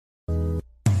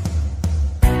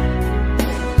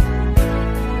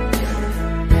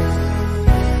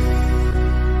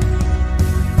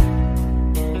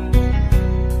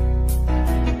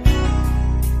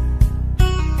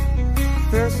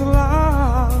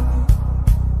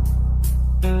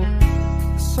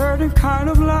kind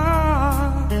of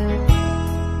light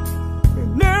it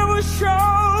never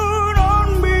shone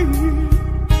on me.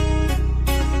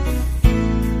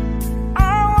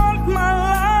 I want my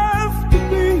life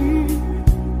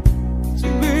to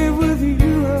live with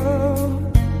you,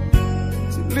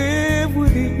 to live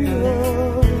with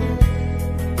you.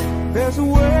 There's a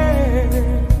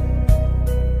way.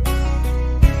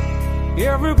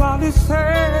 Everybody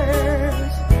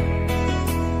says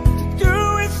to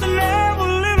do is never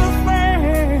little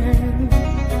thing.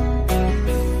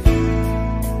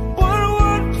 What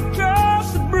would you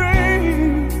just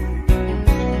bring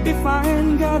if I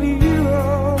ain't got you?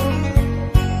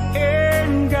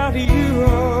 Ain't got you.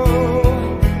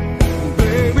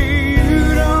 Baby,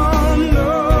 you don't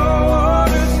know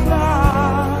what it's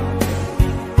like.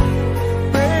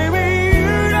 Baby,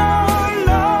 you don't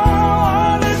know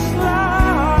what it's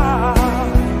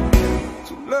like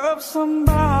to love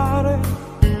somebody,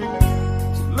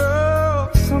 to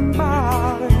love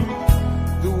somebody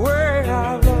the way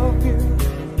I love you.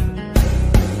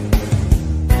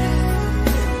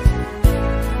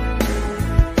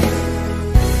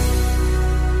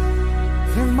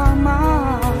 In my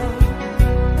mind,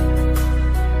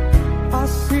 I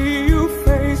see your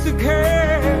face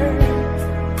again,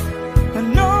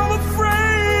 another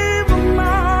frame of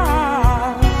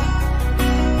mind.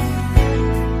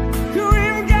 You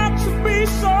ain't got to be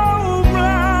so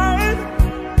blind.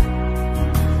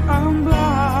 I'm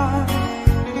blind,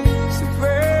 so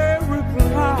very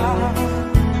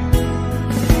blind.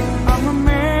 I'm a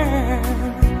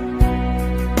man.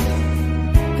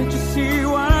 Can't you see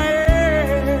what I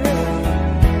am?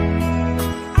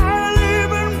 I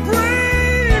live and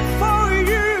breathe for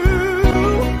you.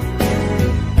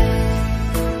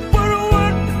 But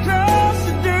what does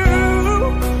it do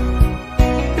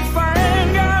if I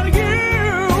ain't got you?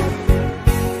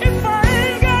 If I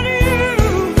ain't got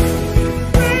you,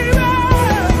 baby,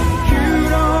 you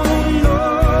don't know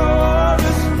what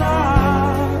it's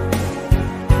like.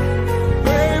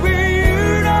 Baby,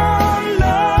 you don't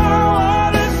know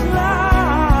what it's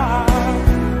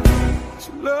like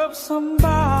to love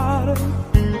somebody,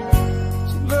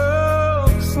 to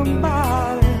love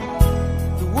somebody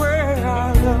the way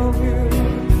I love you.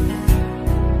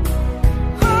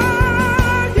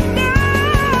 Oh,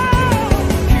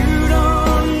 you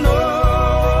don't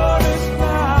know what it's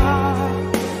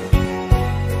like.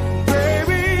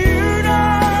 Baby, you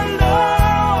don't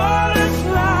know what it's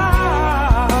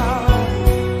like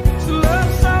to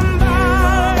love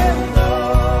somebody,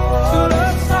 to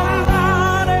love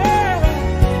somebody,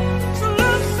 to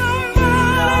love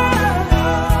somebody.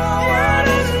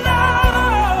 You don't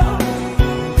know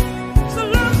to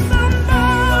love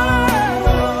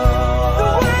somebody the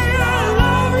way I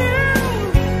love you.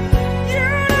 You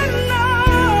don't know,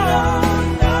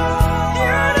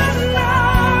 you don't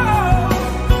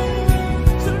know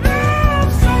to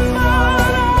love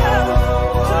somebody,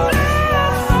 to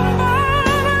love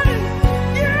somebody.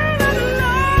 You don't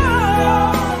know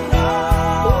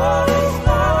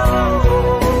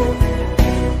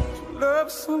to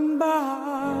love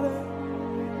somebody,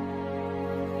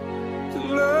 to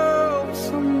love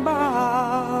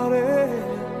somebody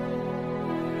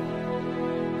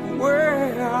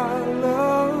where I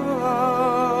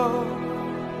love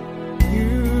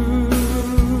you.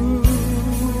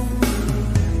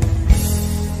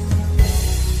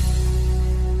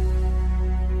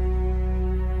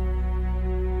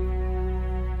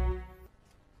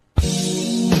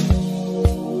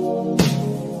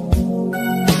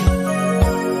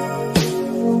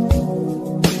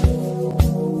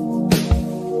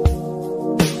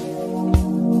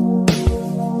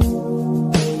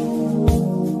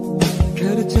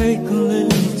 Gotta take a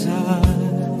little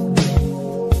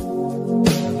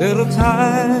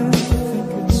time to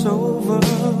think it's over.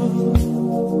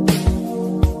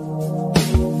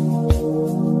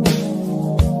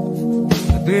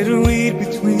 I better read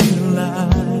between the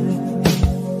lines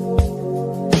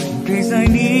in case I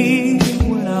need it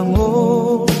when I'm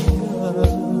older.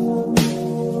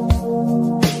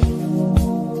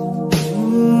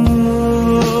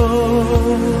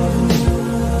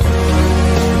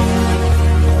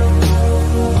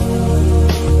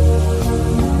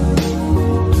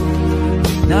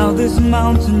 Now this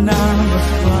mountain I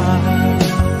must climb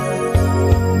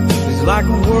is like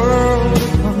a world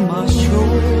on my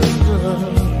shoulder.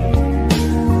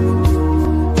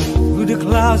 Through the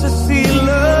clouds I see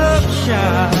love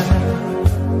shine.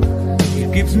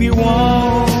 It keeps me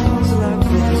warm like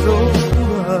it's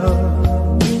over.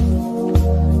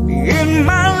 In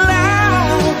my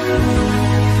life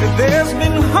there's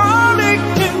been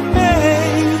heartache and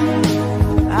pain.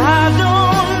 I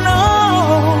don't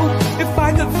know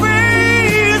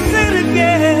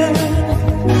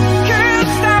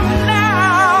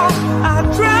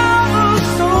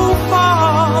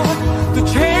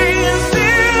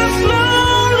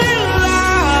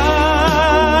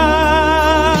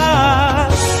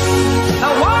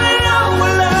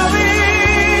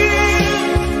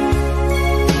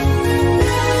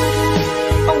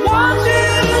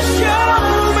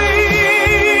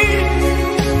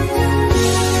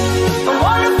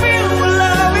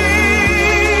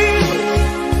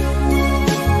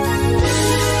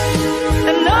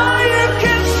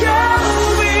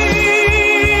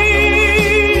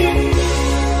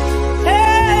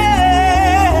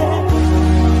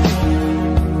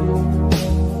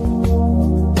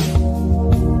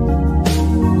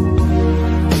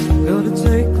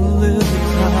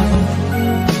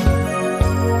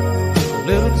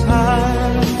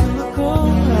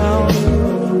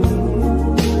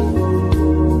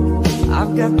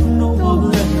got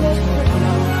nowhere to go.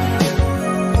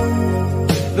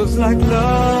 Looks like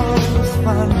love's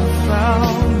finally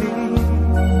found me.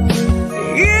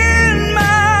 In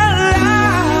my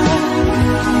life,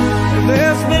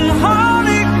 there's been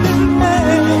heartache and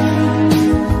pain.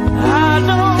 I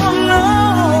don't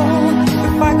know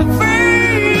if I can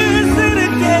face it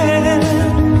again.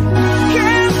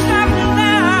 Can't stop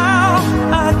now.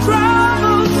 I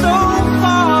traveled so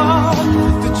far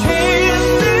to chase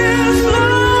this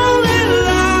lonely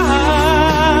life.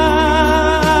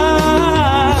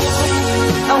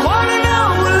 I wanna know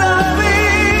what love is.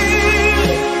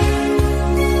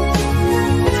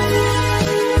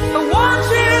 I want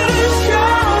you to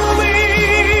show me.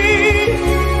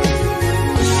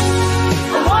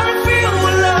 I wanna feel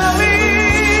what love is.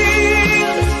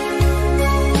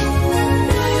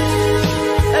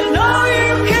 I know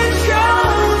you can show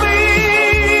me.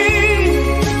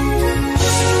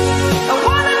 I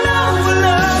wanna know what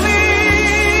love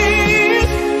is.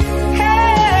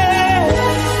 Hey,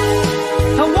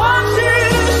 I want you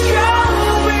to show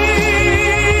me.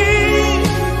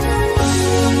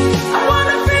 I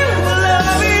wanna feel what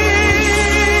love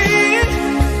is.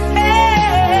 Hey,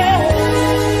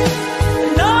 I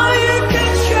know you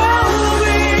can show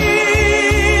me.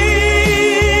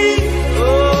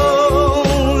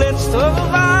 Oh, let's talk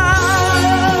about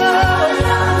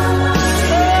love.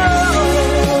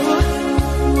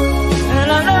 And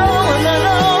I know, and I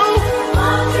know.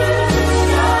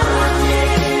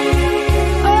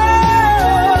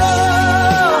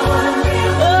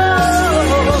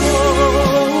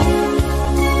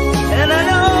 And I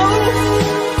know.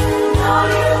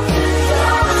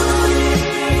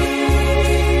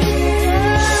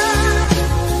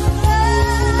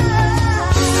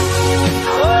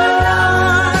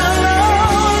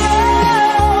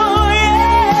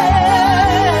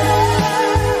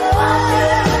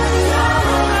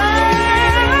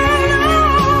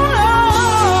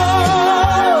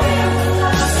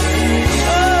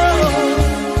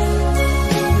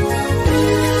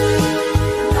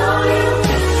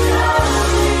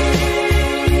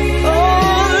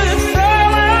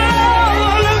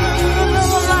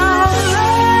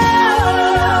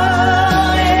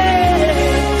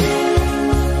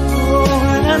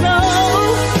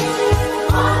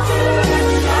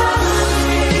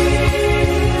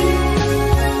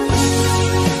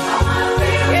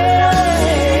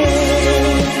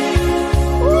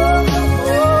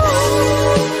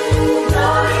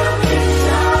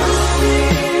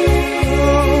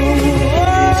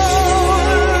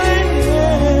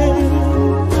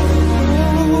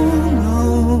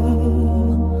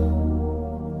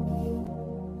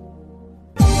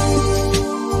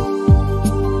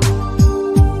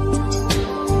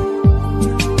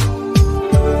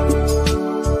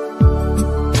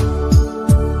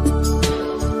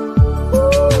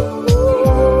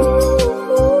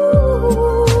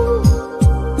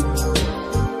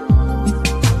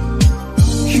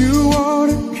 You are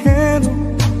the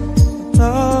candle that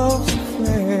loves the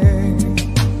flame,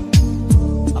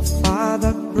 a fire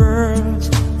that burns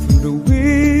through the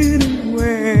wind and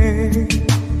wave.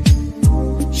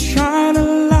 Shine a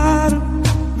light on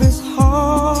this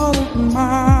heart of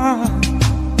mine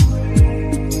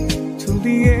till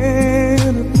the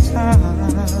end of time.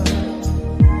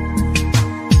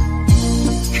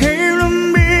 Came to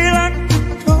me like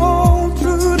a dawn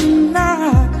through the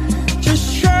night, just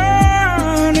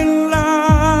shining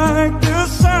like the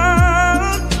sun.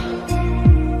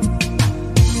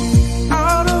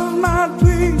 Out of my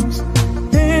dreams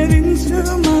and into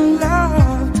my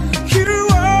life, you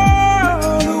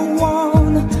are the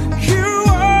one, you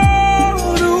are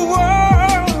the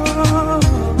one.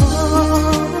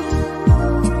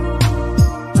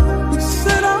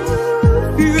 Said I'm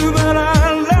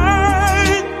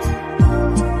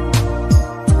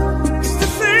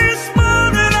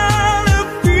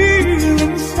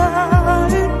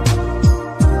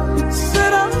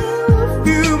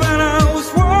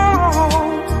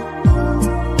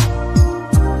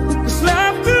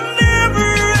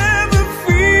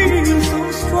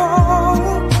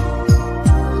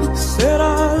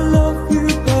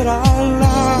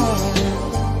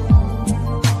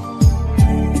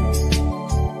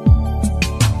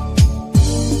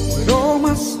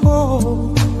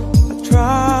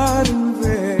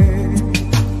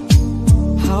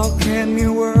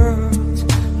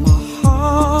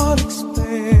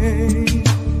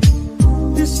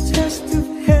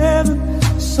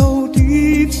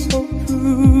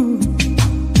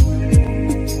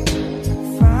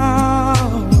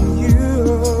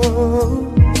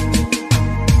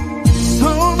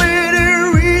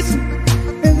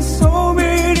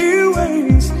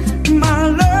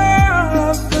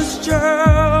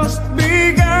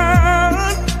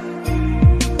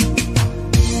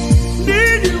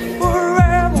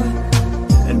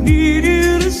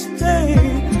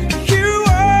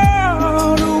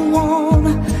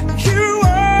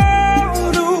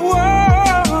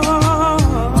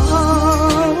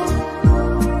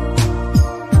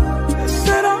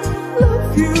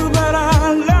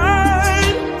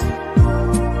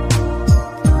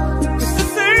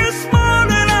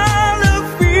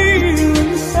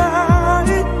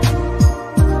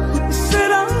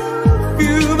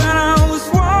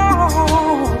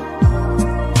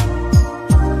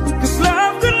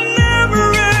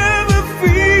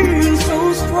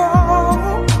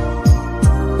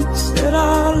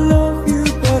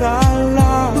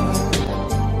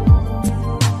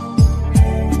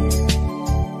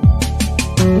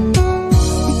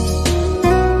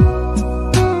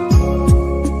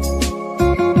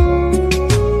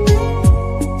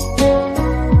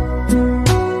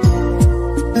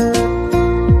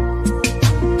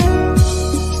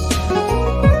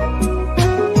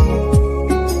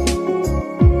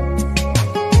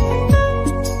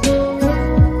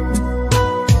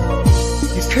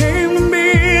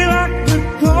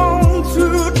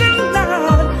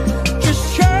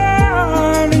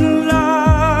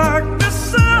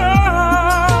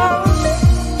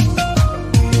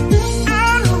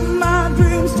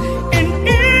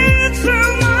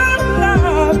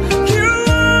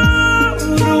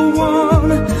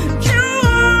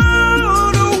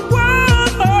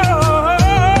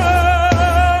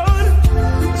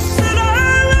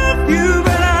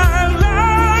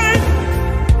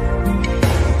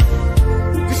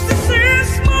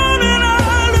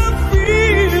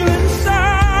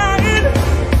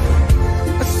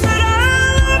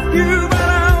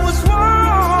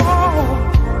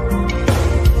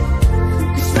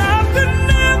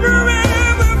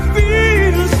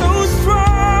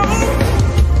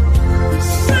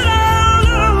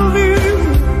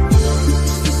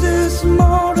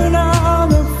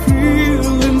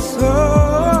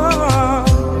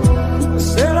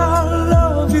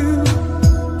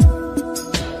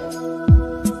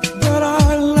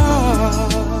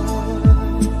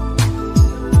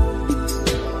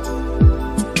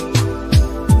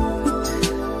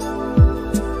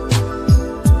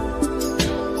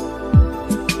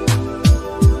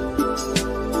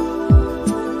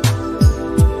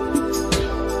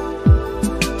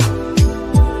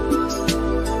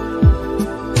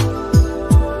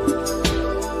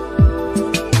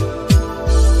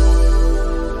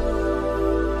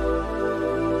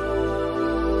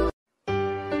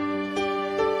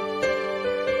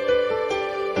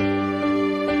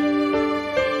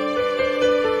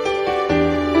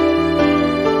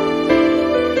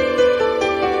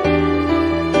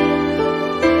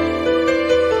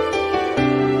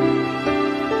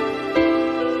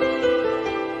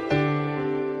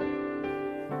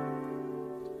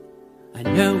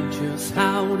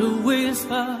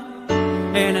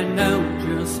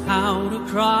just how to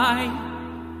cry.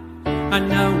 I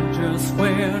know just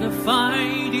where to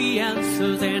find the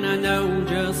answers, and I know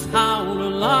just how to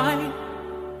lie.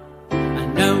 I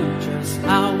know just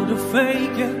how to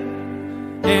fake it,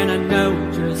 and I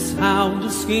know just how to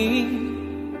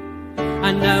scheme.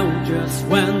 I know just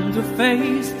when to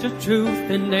face the truth,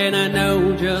 and then I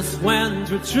know just when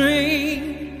to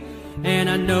dream. And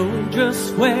I know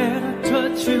just where to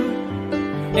touch you,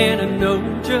 and I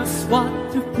know just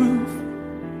what to prove.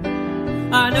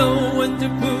 I know when to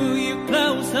pull you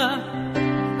closer,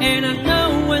 and I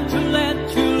know when to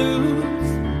let you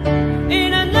loose.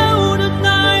 And I know the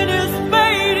night is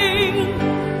fading,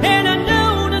 and I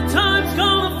know the time's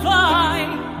gonna fly.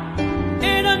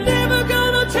 And I'm never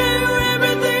gonna tell you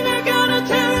everything I gotta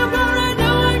tell you, but I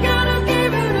know I gotta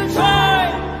give it a try.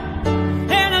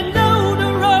 And I know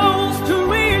the roads to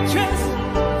riches,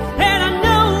 and I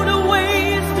know the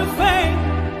ways to fame.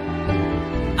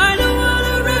 I know how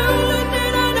to rule it,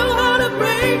 and I know how to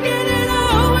break it, and I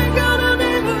always gotta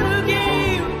live it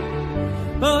again.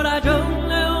 But I don't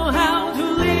know how to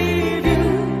leave you,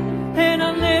 and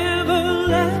I'll never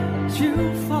let you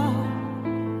fall.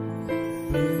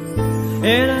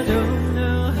 And I don't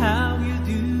know how you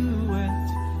do it,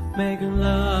 making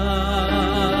love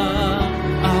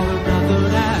out of nothing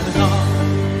at all.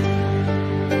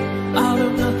 Out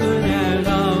of nothing at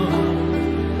all.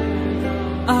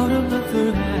 Out of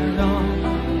nothing at all.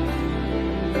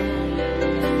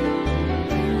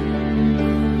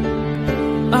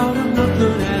 Out of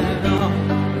nothing at all.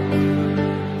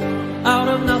 Out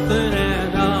of nothing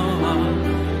at all.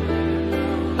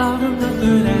 Out of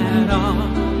nothing at all.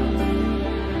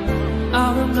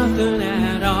 Out of nothing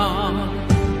at all.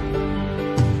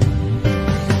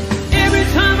 Every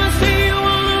time I see you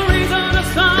on the reason of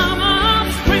summer, I'm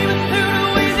screaming through the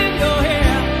wind in your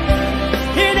hair.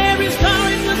 And every star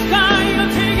in the sky,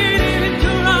 you're taking it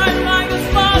into life like a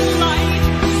spotlight.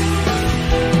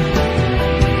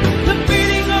 The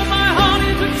beating of my heart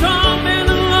is a drum, and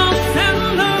the lungs, and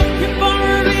I'm looking for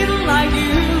a little like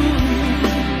you.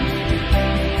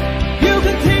 You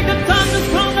can take the thunder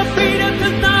from the beat of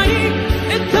the night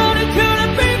and turn it to the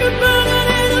bigger burden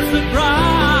and a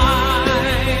surprise.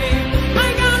 I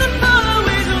gotta follow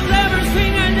it on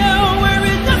everything I know, where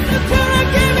it's just until I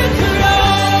give it to you.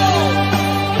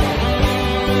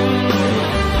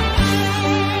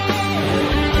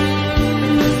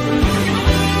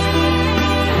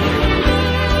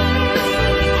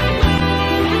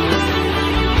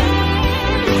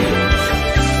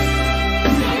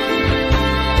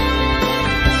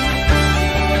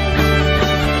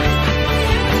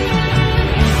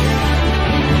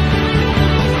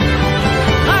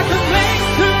 I could make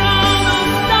tomorrow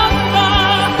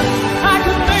unstoppable. I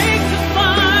could make the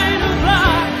final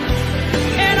fly.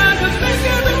 And I could make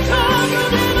every time you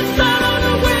never start on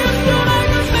the wind. But I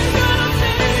could make it a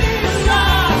city of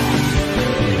stars.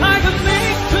 I could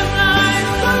make tonight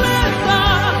forever.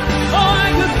 Or I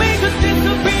could make it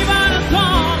disappear by the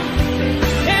dawn.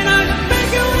 And I could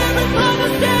make it every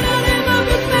promise that I never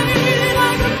could make. And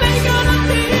I could make it a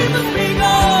demon be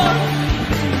gone.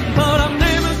 But I'm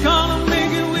never gonna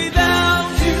make it without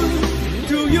you.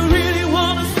 Do you really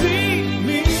wanna see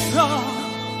me wrong?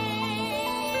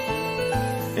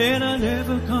 And I'm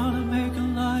never gonna make it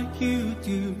like you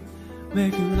do,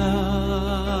 making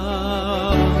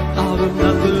love out of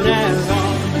nothing at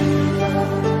all.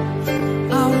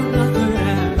 Out of nothing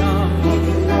at all.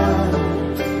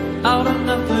 Out of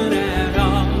nothing at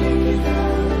all.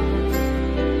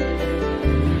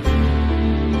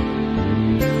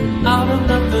 Out of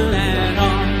nothing at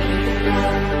all.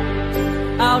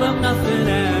 Out of nothing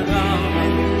at all.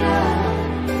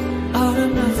 Out of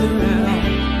nothing at all.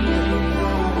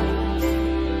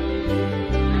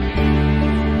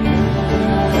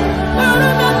 Out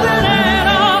of nothing at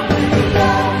all.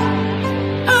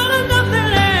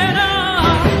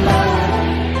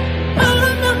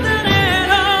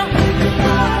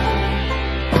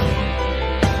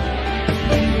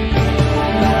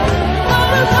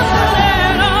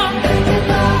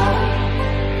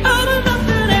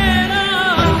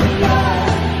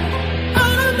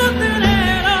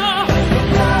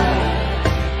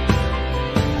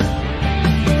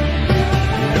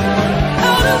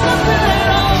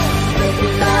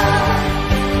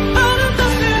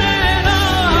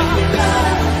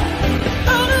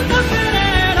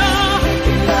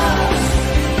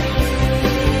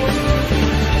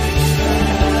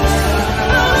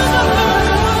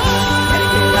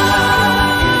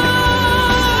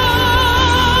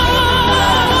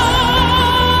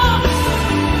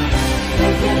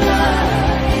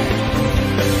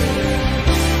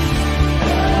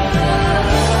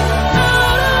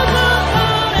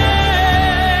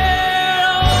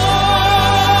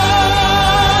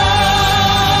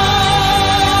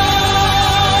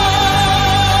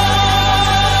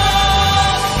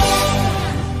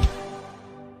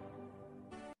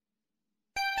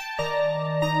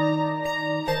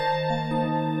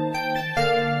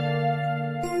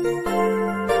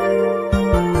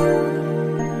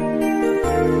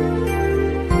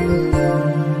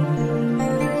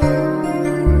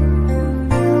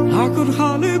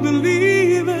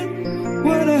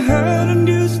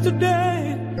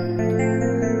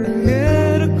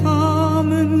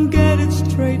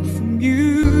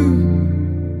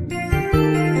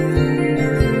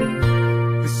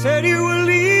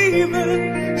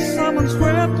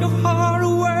 kept your heart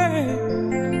away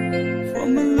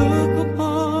from the look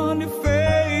upon your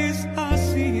face. I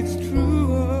see it's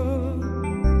true.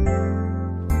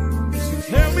 So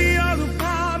tell me all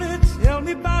about it. Tell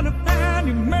me about the plan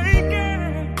you're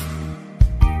making.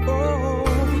 Oh,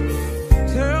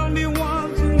 tell me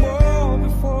one thing more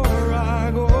before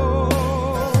I go.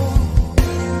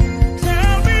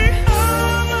 Tell me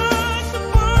how am I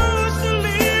supposed to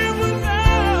live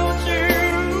without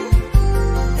you?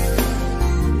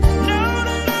 Now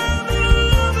that I've been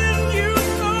loving you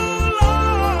so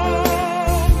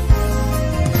long,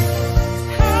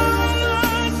 how am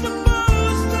I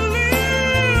supposed to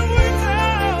live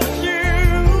without you?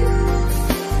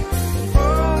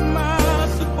 How am I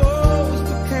supposed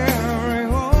to carry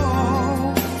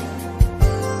on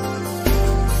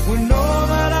when all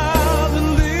that I've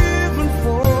been living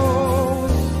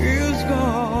for is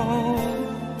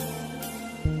gone?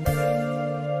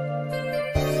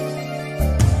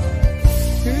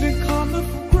 Did it come to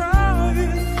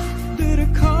crying? Did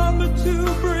it come to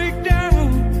break down?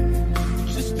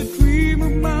 Just a dream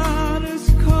of mine is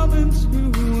coming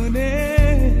to an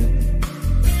end.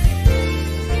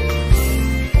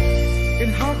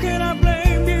 And how can I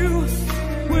blame you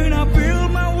when I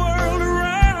build my world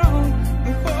around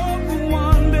and hope that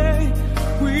one day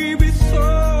we be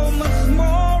so much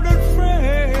more than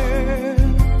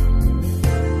friends?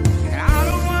 I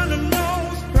don't wanna know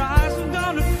the price I'm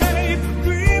gonna pay for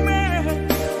dreaming.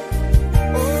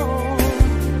 Oh,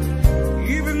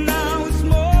 even now it's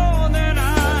more than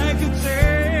I can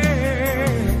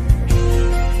take.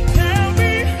 Tell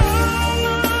me how am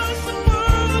I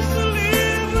supposed to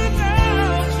live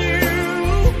without you?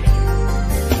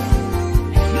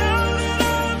 Now that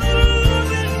I've been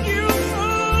loving you so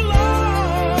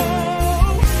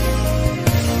long,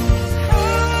 how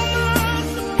am I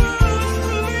supposed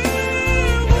to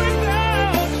live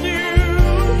without you?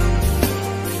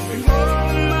 And how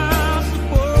am I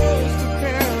supposed to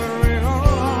carry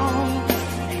on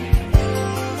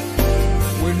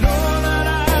when all that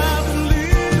I've been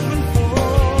living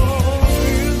for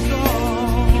is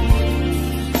gone?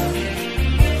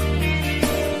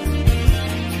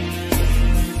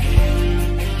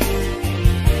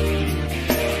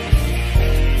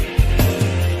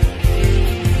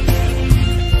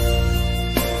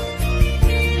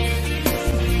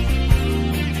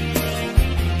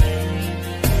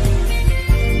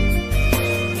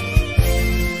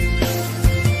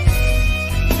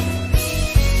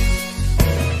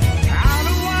 I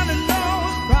don't wanna know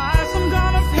the price I'm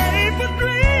gonna pay for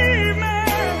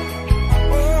dreaming.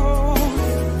 Oh,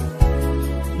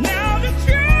 now that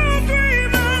your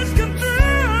dream has come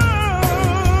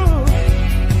true,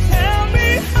 tell me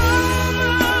how am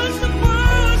I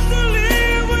supposed to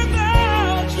live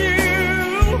without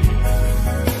you?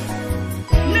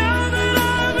 Now that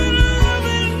I've been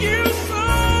loving you so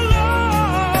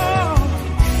long,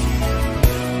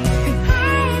 and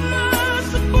how am I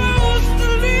supposed to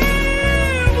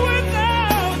live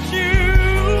without you?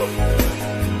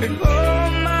 And how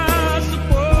am I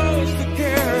supposed to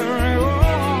carry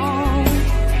on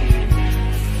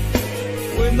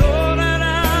when all that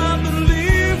I've been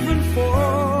living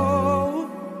for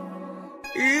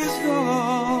is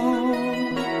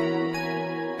gone?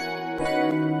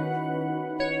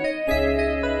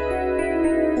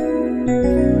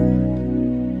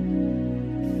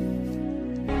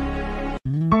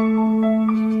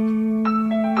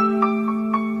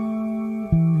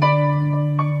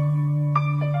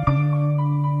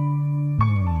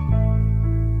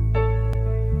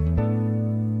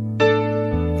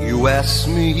 You ask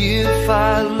me if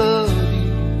I love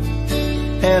you,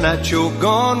 and I choke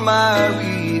on my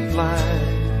reply.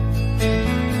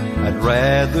 I'd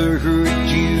rather hurt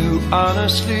you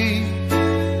honestly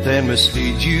than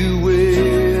mislead you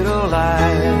with a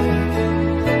lie.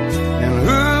 And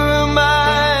who am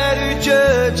I to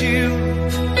judge you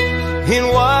in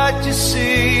what you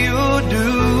say or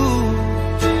do?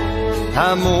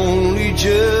 I'm only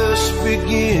just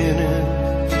beginning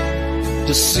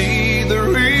to see the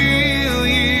real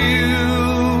you.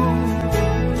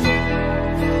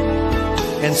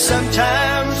 And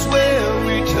sometimes when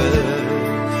we touch,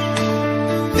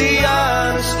 the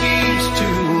honesty's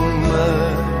too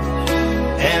much,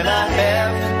 and I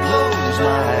have to close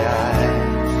my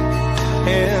eyes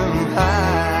and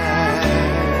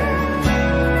hide.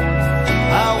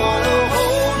 I wanna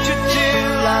hold you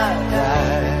till I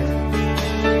die,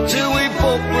 till we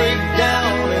both break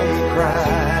down and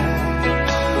cry.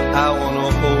 I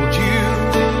wanna hold you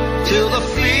till the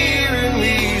fear in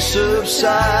me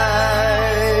subsides.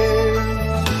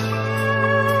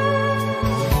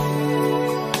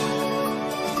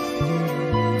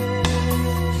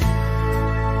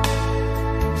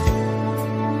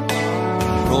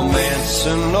 arrogance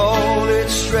and all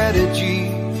its strategy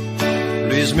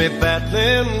leaves me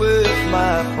battling with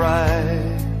my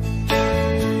pride.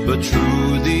 But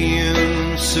through the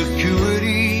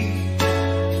insecurity,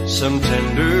 some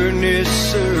tenderness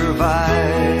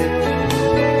survives.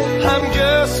 I'm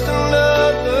just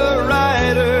another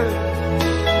rider,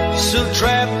 still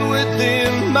trapped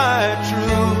within my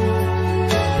truth,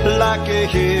 like a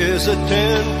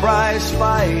hesitant prize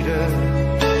fighter,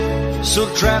 so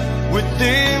trapped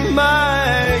within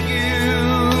my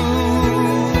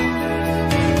youth.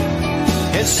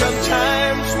 And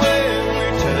sometimes when we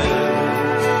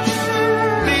touch,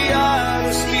 the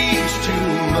honesty's too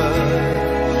much,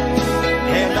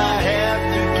 and I have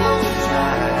to close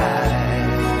my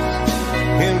eyes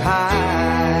and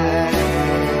hide.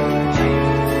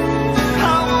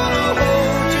 I wanna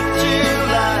hold you till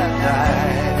I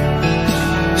die,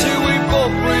 till we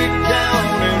both break down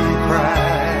and cry.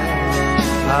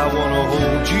 I wanna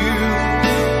hold you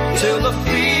till the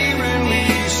fear in me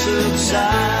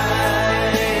subsides.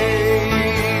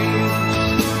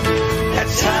 At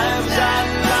times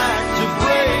I'd like to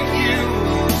break you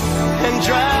and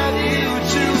drive you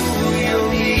to your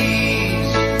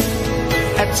knees.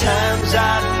 At times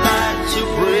I'd like to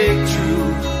break through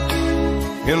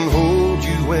and hold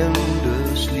you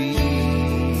endlessly.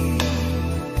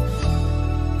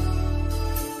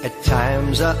 At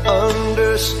times I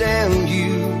understand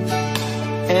you,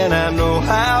 and I know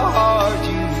how hard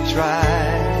you try.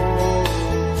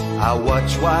 I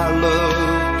watch while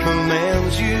love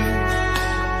commands you,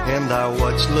 and I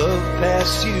watch love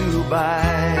pass you by.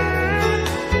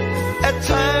 At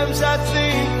times I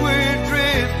think we're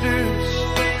drifters,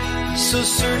 so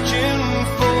searching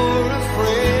for a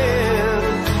friend,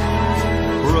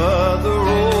 brother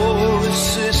or a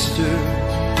sister,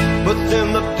 but then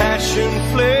the passion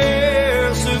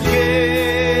flares again.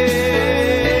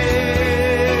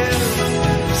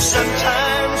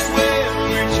 Sometimes when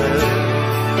we touch,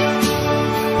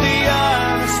 the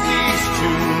honesty's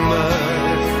too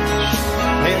much,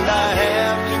 and I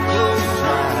have to close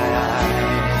my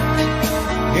eyes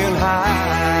and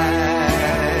hide.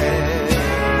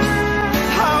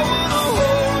 I wanna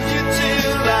hold you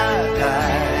till I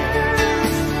die,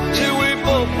 till we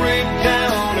both break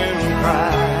down and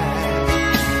cry.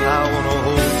 I wanna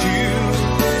hold you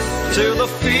till the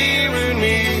fear in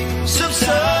me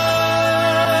subsides.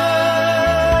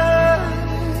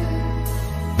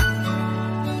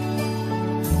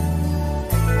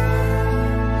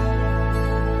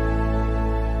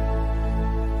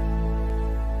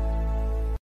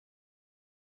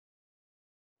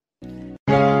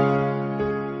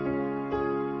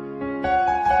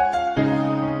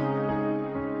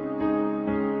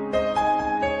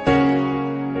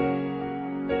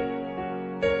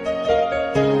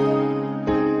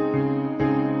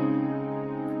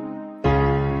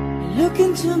 Look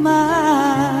into my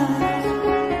eyes,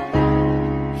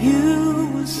 you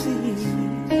will see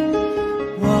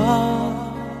what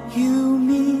you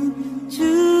mean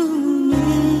to me.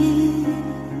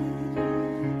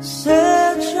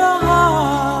 Search your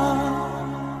heart,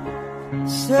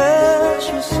 search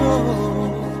your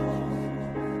soul,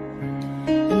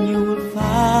 and you will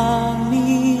find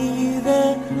me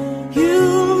there.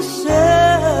 You'll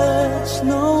search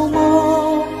no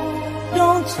more.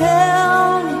 Don't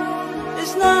tell me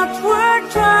it's not worth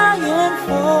trying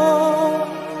for.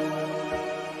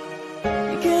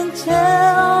 You can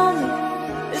tell me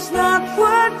it's not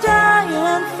worth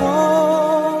dying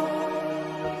for.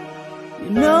 You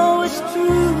know it's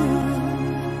true.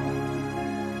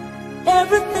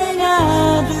 Everything I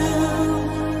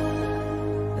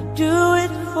do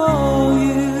it for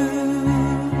you.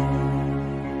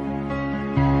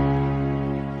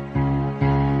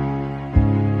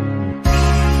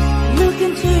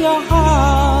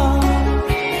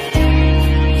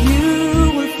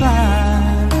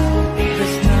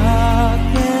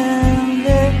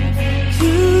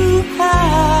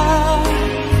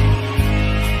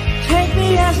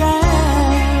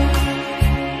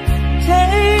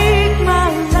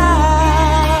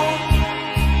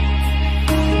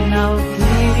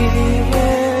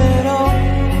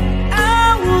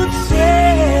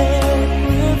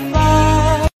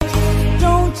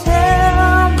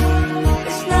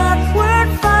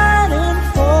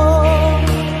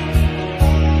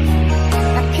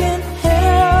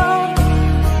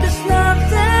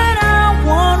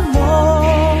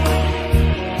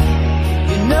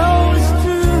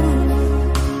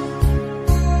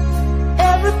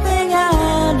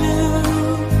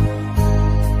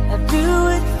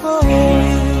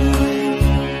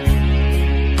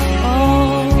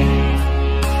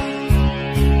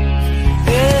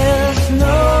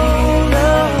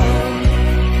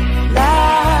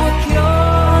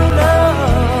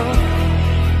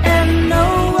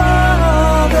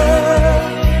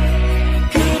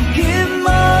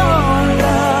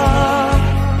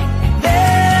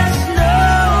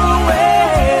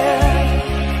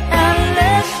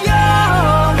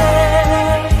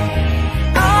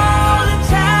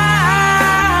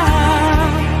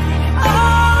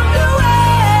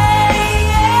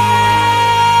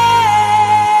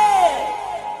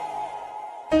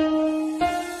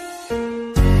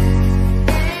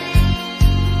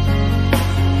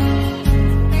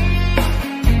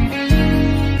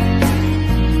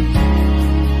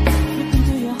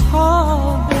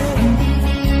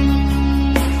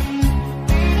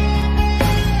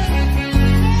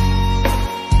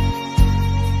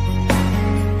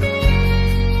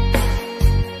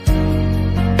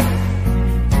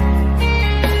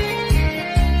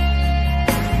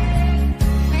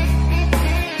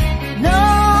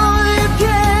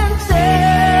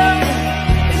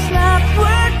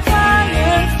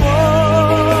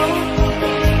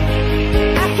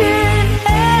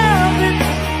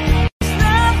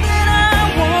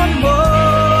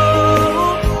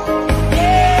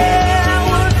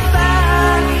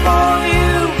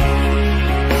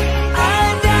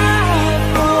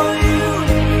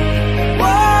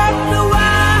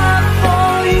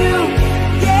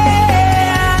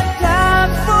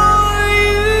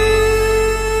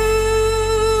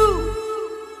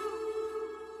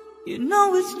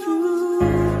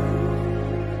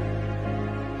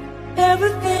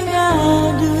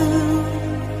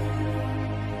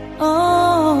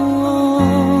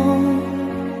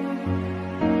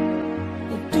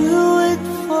 do it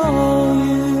for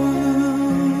you.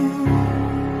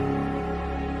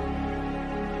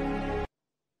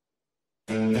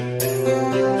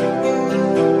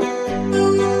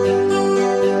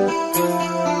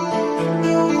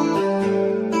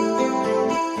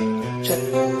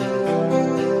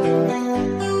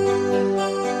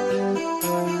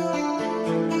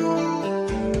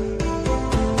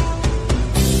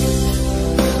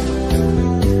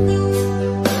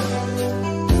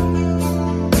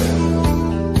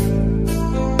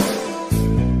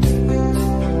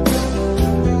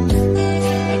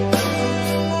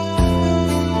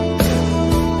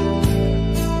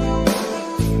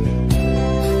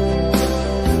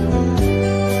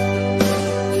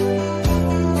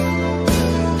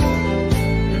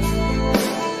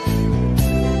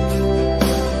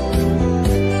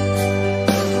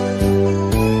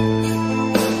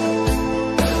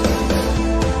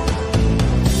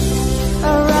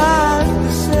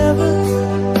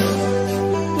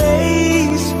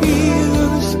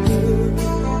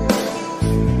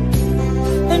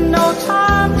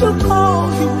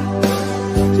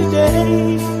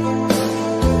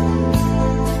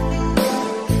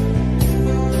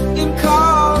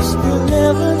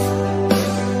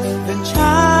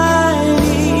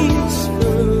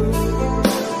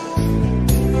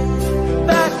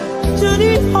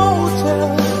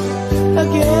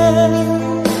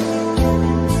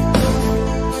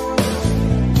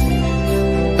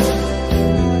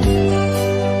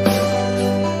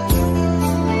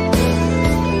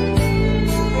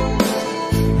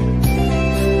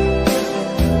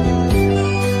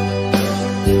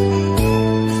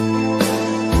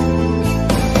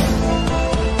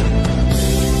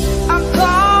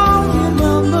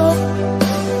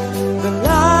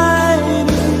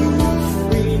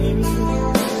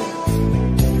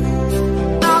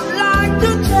 I'd like to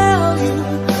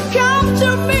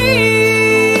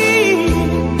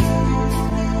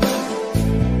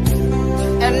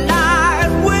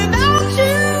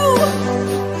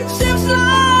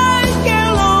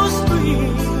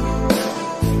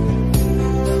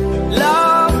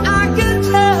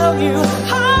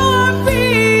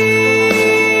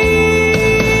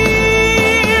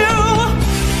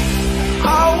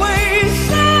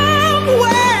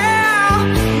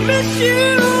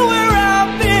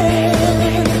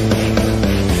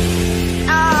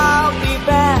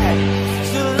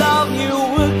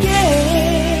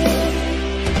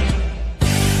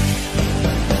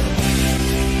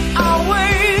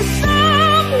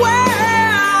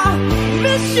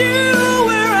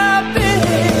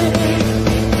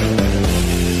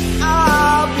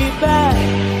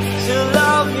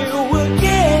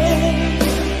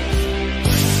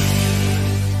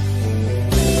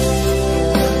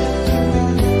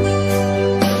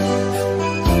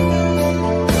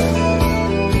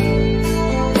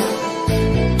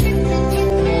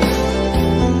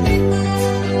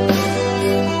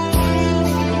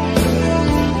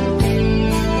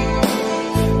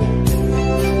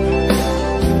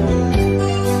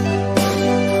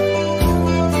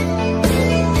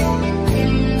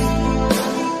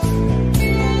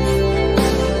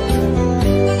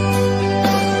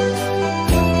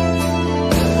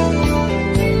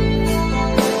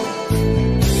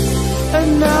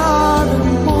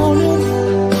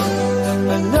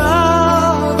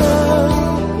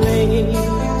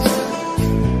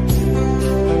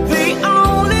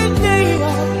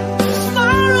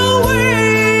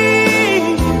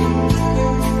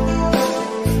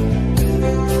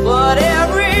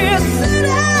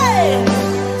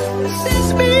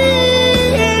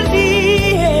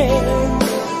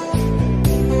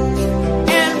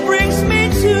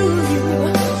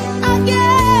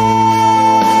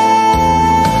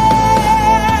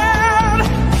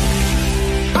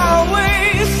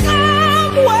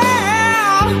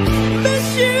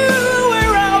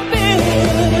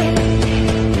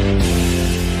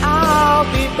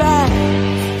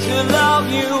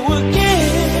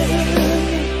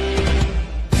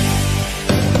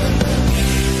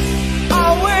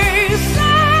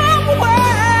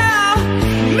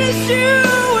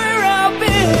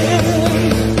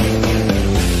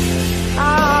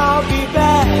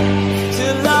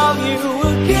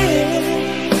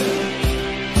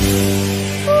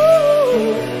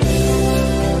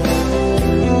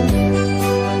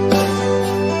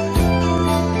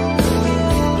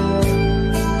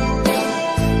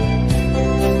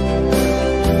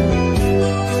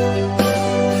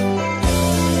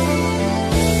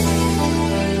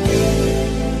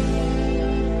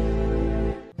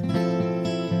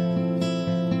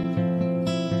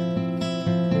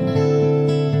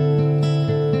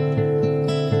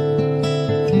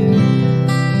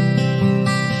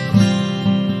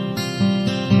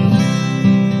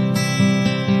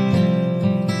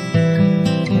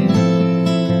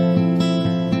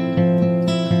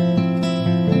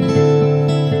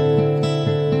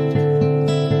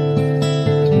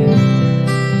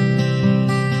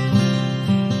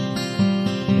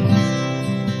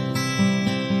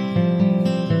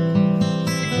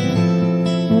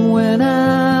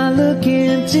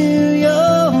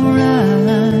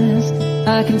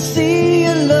I can see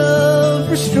your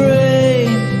love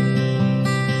restrained.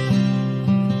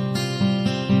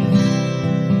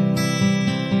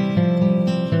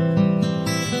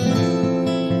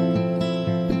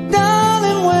 But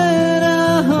darling, when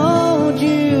I hold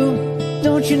you,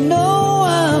 don't you know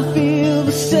I feel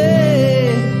the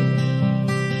same?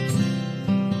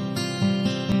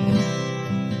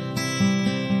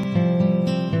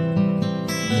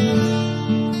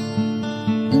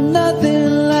 Nothing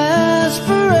lasts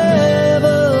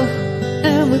forever,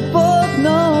 and we both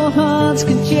know hearts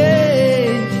can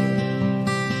change.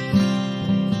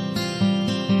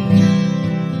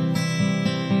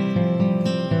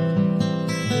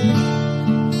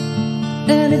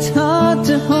 And it's hard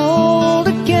to hold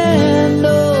a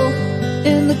candle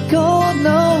in the cold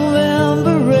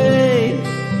November rain.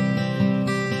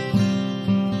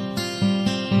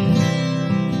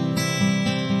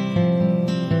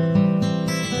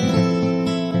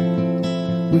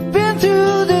 We've been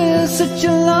through this such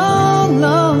a long,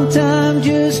 long time,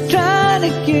 just trying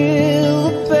to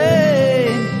kill the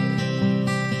pain.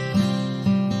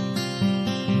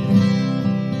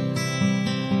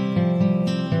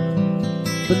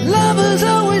 But lovers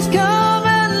always come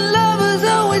and lovers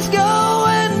always go,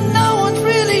 and no one's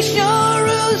really sure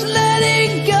who's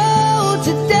letting go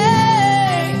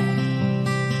today.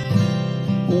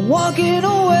 Walking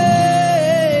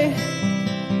away.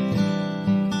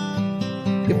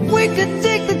 If we could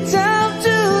take the time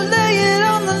to lay it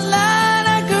on the line,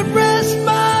 I could rest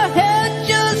my head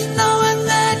just knowing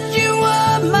that you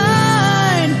are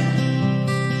mine.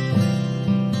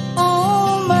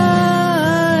 Oh,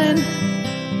 mine.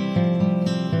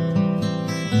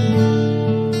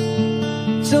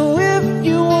 So if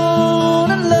you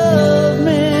wanna love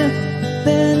me,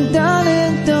 then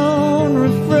darling, don't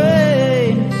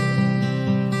refrain.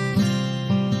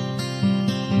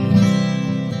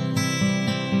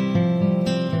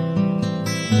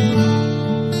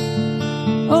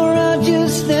 Or I'll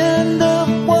just end up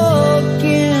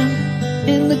walking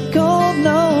in the cold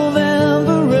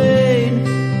November rain.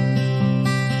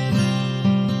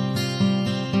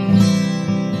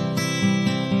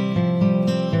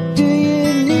 Do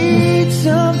you need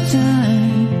some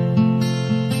time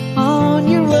on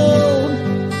your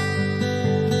own?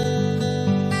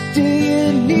 Do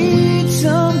you need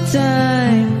some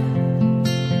time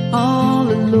all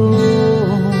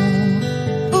alone?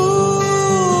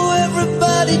 Ooh,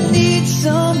 everybody needs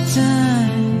some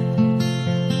time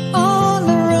on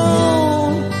their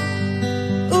own.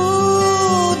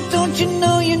 Ooh, don't you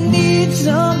know you need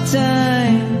some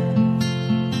time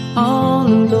all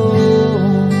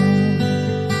alone?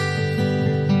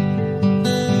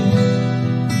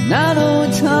 And I know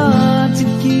it's hard to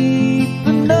keep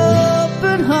an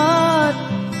open heart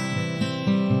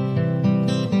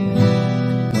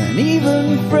when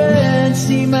even friends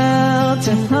seem out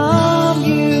to harm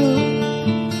you.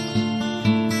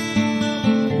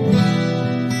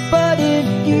 But if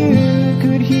you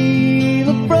could heal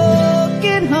a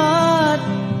broken heart,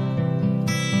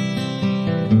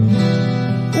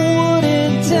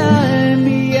 wouldn't time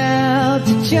be out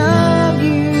to charm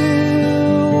you?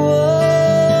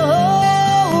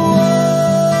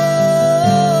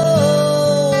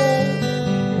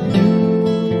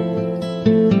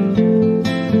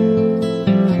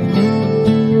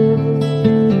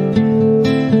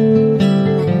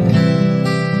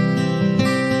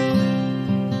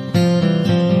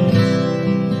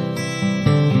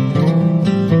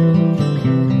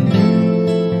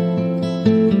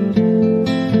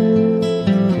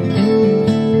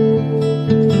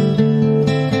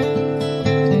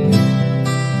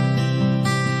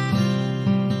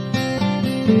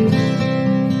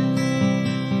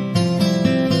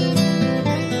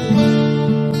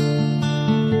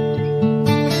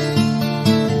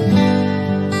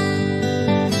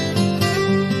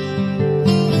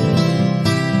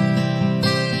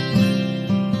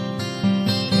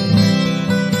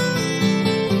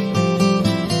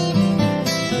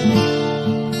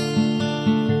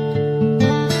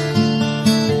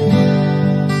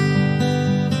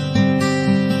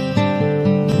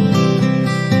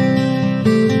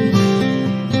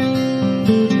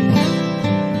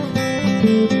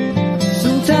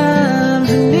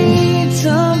 Sometimes I need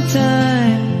some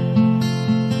time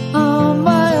on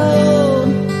my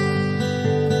own.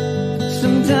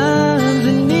 Sometimes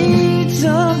I need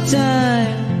some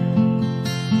time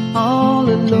all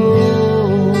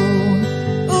alone.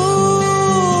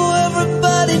 Ooh,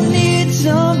 everybody needs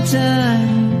some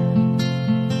time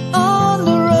on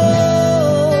their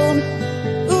own.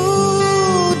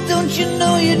 Ooh, don't you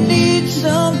know you need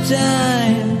some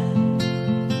time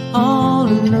all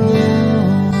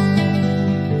alone?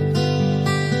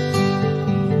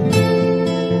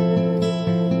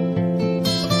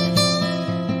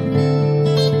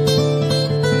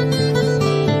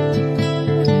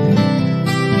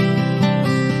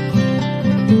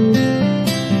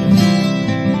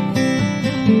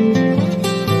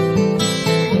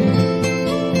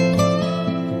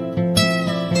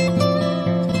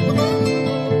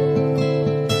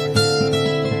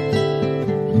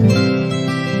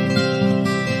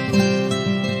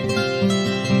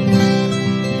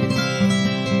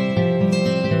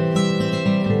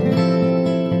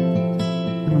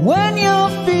 When your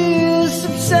fears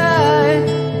subside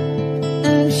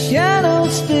and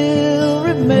shadows still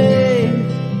remain,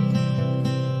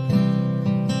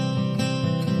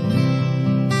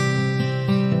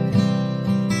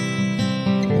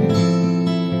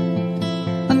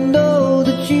 I know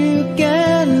that you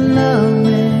can love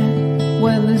me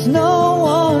when there's no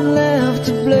one left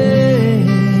to blame.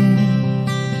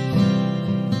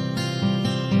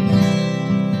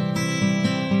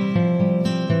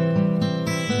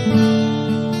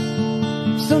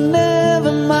 So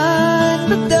never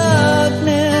mind the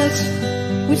darkness,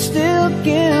 we still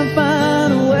can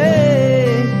find a way.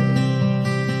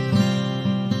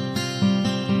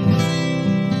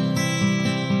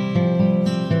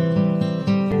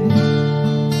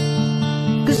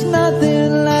 Cause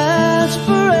nothing lasts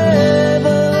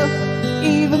forever,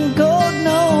 even cold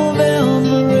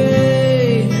November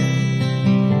rain.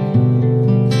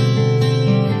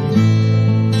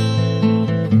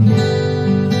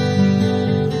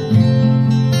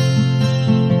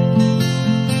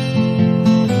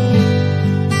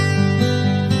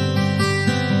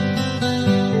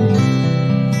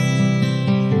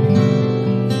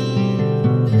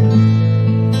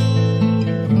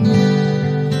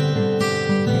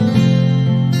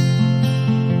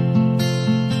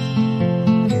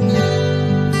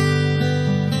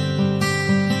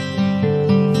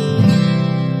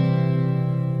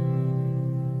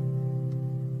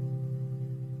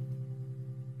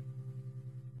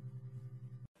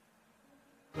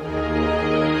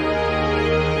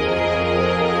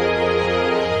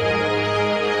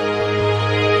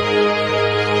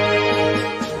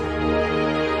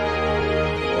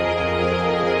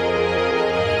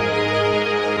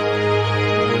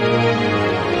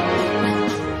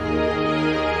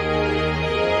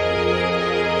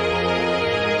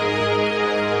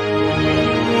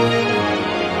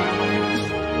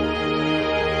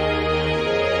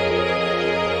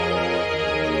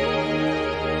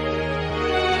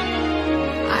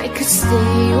 I could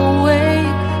stay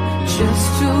awake just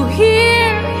to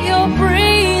hear your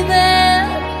breathing,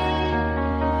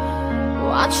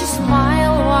 watch you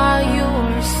smile while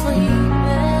you're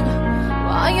sleeping,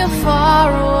 while you're far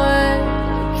away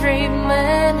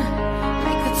dreaming.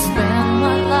 I could spend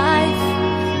my life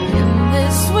in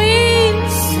this sweet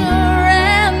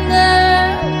surrender.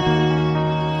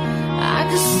 I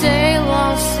could stay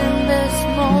lost in this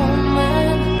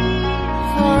moment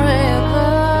forever.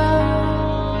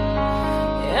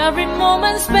 Every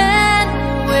moment spent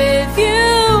with you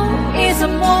is a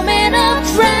moment of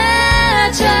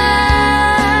treasure.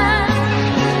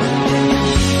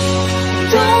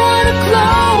 Don't wanna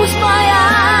close my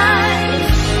eyes,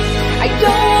 I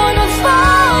don't wanna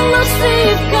fall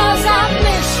asleep, cause I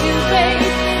miss you,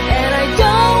 babe. And I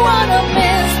don't wanna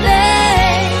miss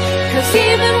days, cause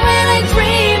even when I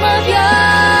dream of you,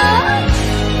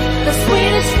 the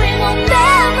sweetest dream I'll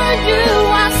never do,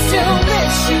 I still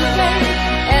miss you, babe.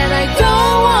 And I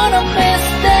don't wanna miss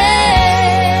days.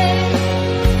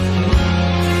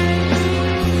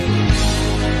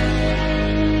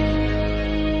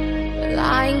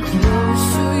 Lying close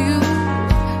to you,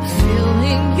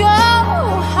 feeling your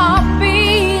heart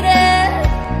beating,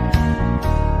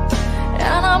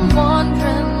 and I'm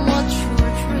wondering what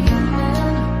you're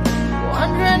dreaming,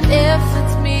 wondering if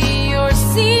it's me you're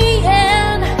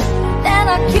seeing. Then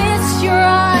I kiss your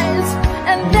eyes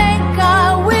and think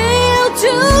I will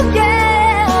together.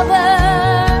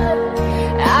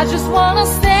 I just wanna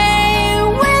stay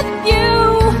with you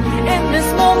in this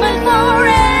moment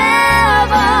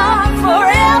forever,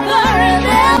 forever and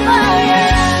ever,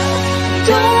 yeah.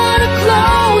 Don't wanna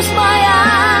close my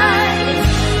eyes,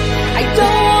 I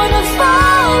don't wanna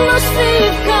fall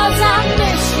asleep, cause I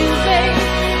miss you, babe.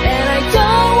 And I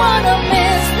don't wanna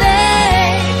miss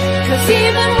days, cause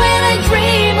even when I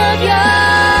dream of you,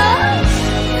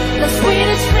 the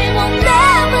sweetest dream I'll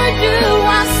never do,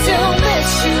 I still miss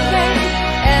you, babe.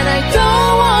 And I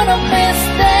don't wanna miss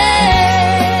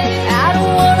days. I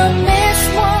don't wanna miss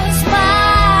one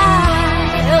smile,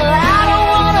 I don't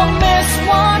wanna miss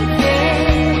one day.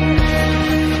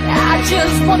 I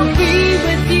just wanna be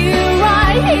with you,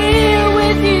 right here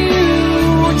with you,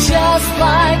 just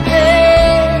like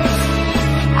this.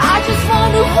 I just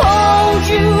wanna hold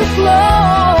you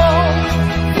close,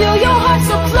 feel your heart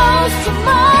so close to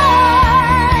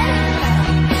mine,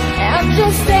 and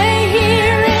just stay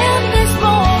here in this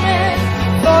moment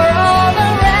for all the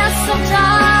rest of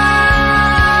time.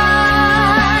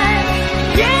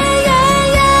 Yeah, yeah,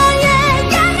 yeah, yeah,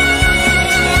 yeah, yeah, yeah,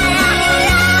 yeah, yeah, yeah,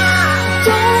 yeah.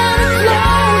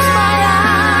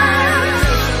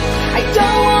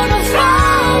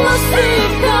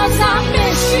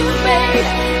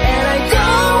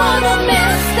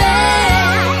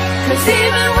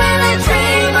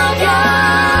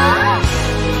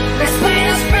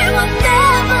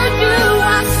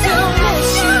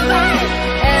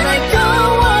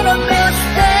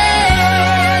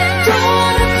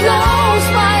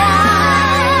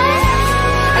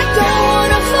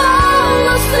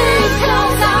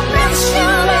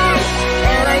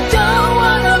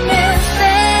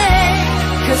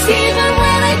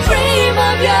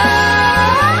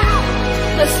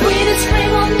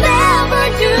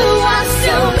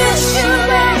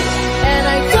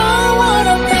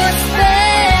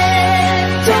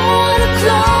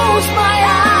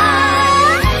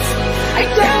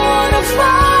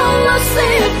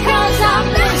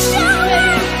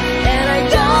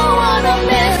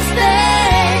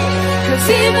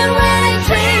 even when I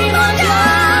dream of you.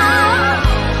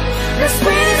 The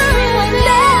sweeter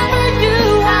whenever you,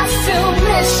 I still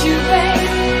miss you,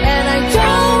 babe, and I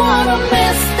don't wanna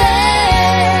miss that.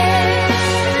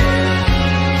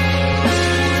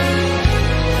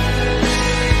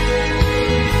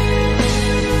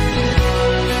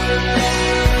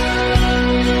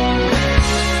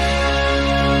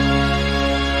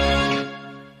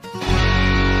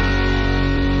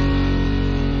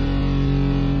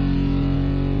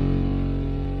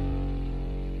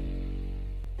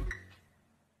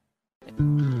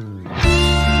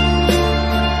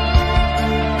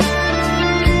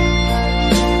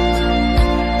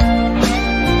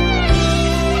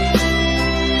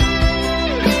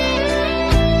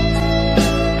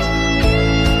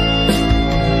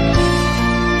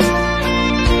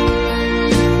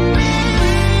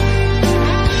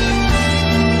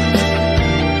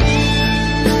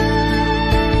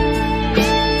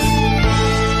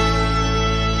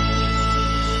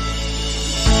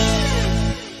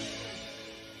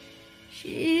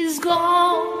 She's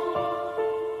gone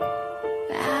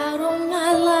out of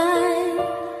my life.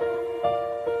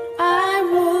 I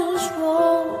was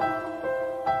wrong.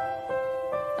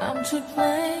 I'm to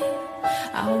blame.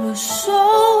 I was so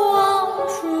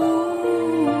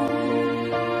untrue.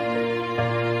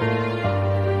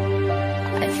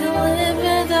 I can't live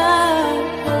without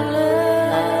her love.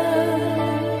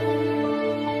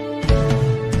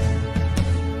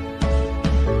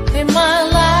 In my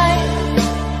life,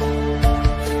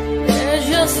 there's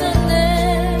just an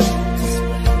empty.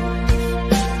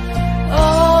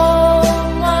 All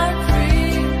my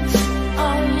dreams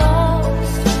are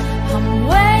lost. I'm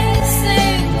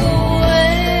wasting away.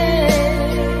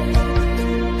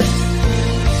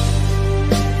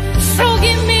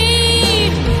 Forgive me,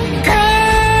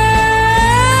 girl.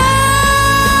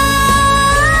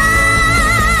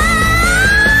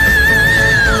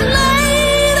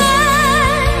 Lady,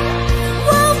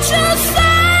 won't you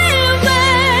save me?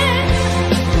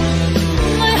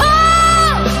 My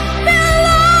heart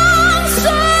belongs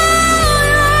to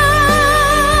you.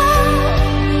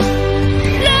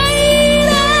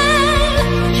 Lady,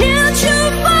 can't you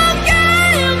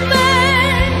forgive me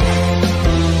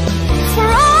for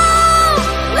all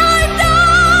I've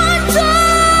done to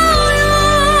you?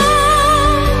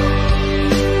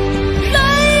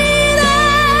 Lady,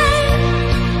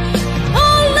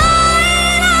 oh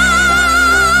lady.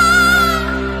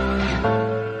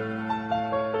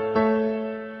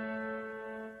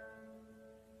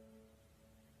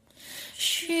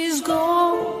 She's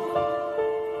gone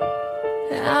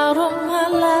out of my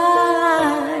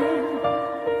life.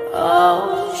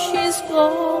 Oh, she's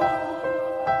gone.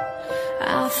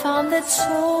 I found it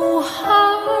so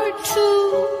hard to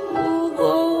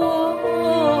go on.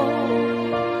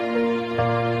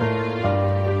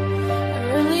 I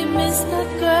really miss that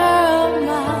girl,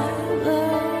 my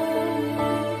love.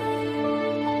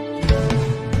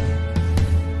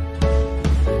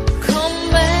 Come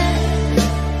back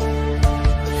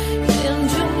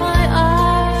into my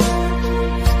arms.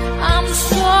 I'm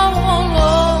so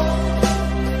alone.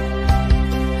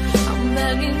 I'm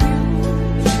begging you.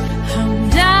 I'm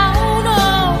down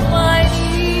on my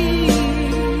knees.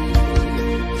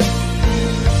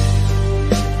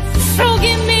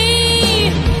 Forgive me,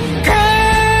 girl.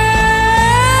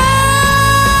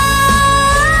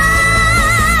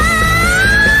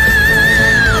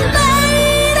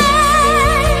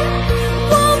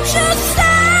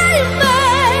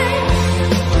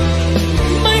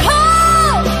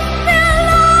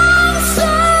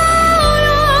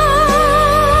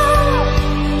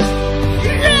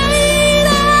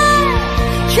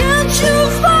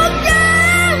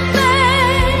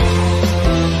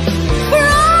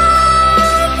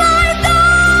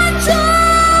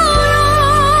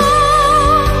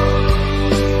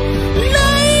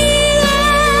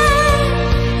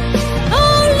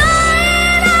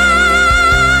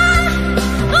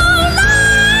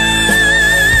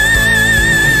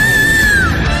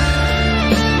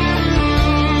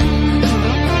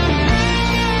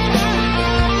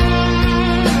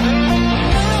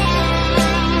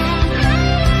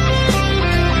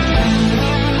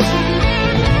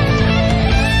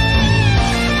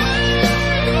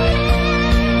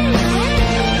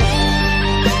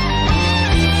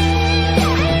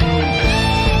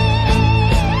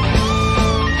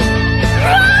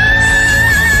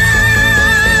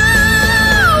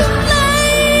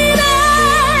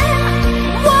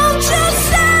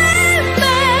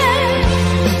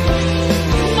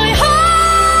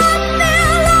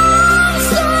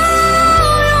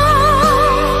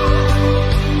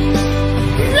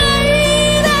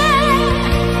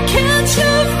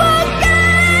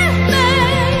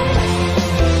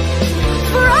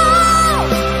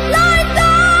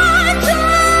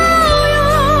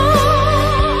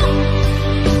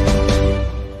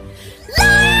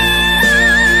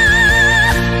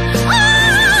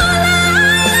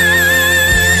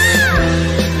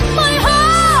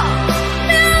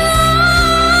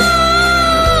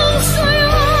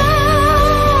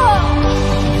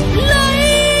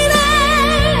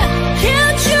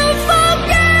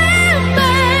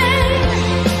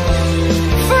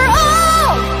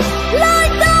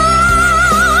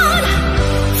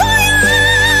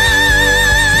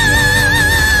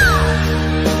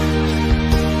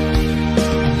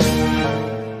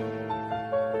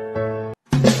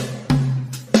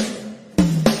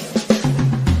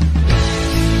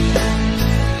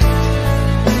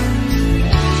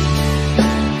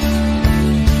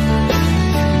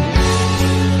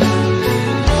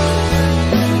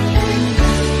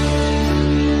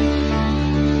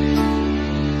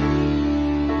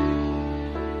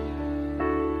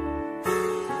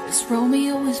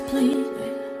 Romeo is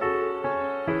bleeding,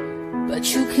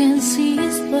 but you can't see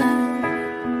his blood.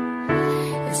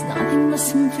 It's nothing but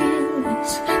some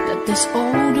feelings that this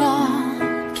old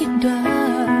dog kid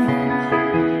does.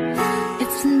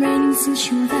 It's been raining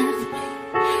since you left me.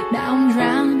 Now I'm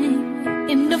drowning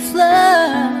in the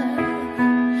flood.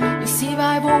 You see,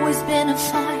 I've always been a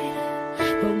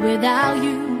fighter, but without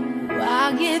you,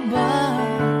 I get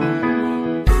burned.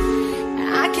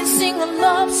 I can sing a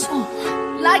love song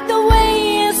like the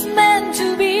way it's meant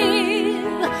to be.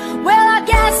 Well, I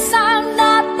guess I'm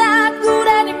not that good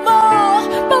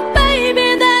anymore, but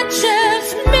baby, that's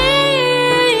just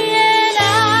me. And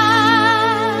I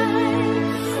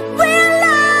will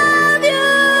love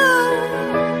you,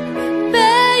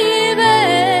 baby,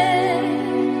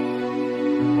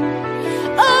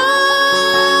 always.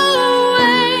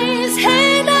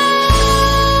 Hey,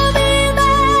 love me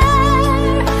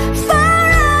there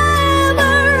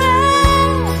forever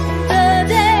and a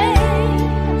day.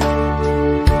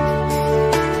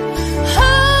 Always,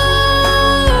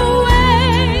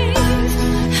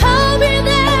 I'll be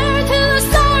there till the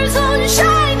stars don't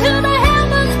shine, till the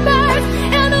heavens burn,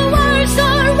 and the words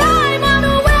don't rhyme. I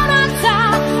know when I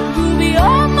die, you'll be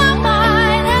on my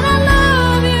mind, and I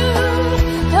love you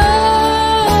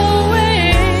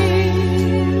always.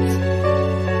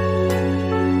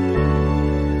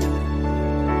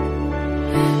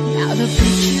 Now the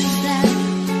pictures that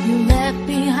you left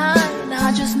behind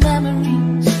are just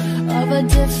memories of a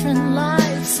different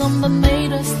life. Some that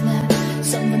made us laugh,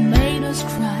 some that made us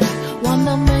cry, one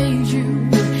that made you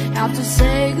have to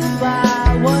say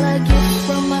goodbye. What I get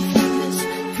from my fingers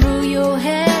through your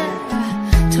hair,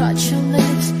 touch your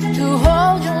lips to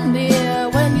hold you near.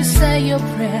 When you say your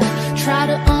prayer, try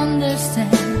to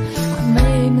understand. I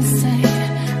made a mistake,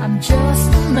 I'm just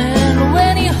a man.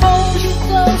 When he holds you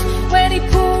close, when he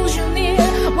pulls you near,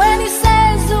 when he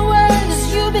says the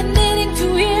words you've been needing to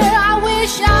hear, I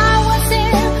wish I was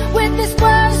here with these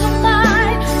words of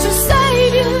mine to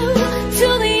save you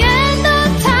till the end of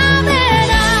time.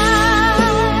 And I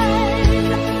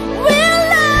will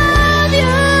love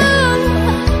you,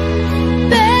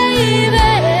 baby,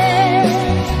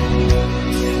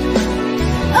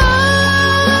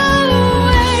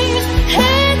 always.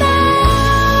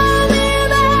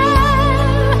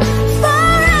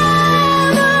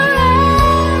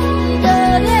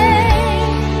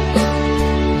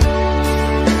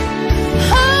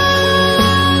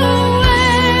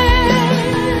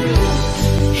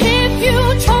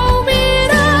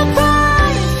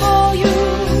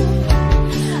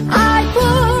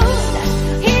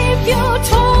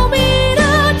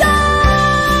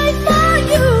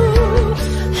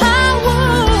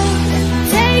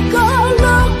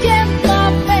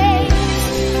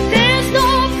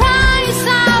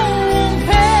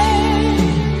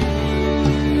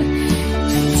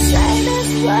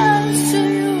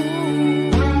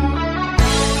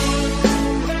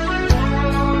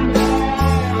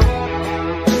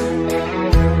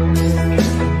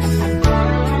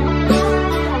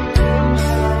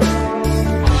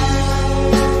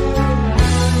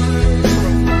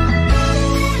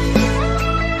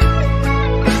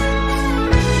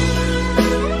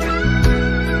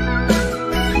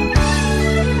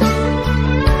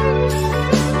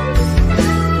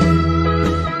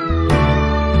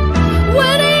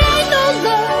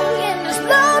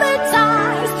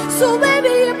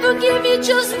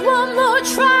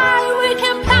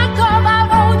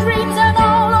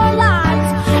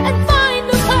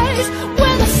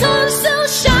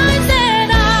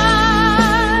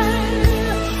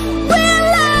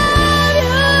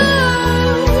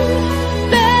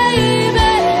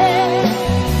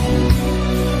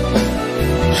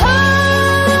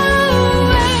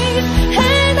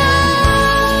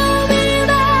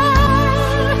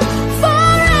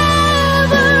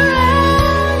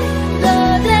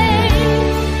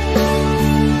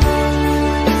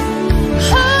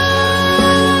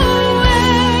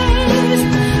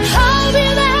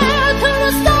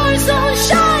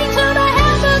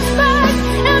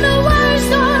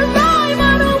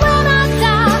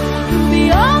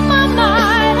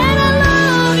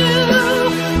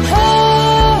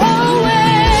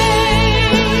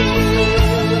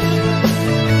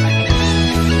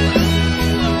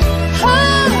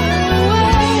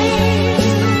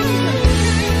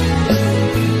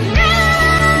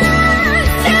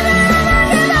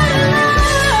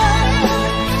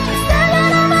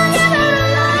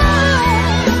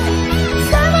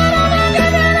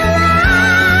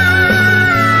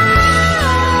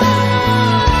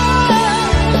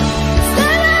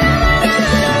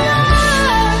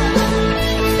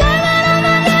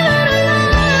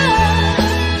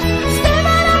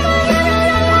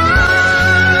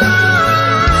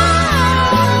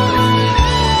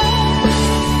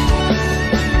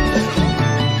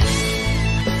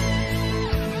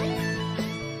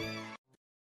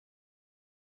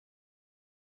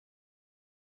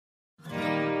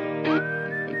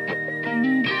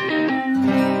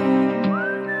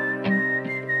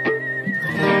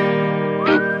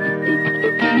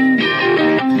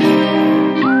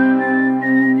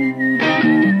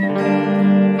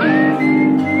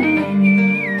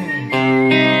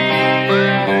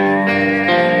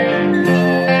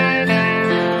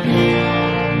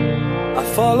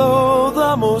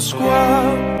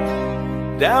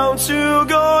 down to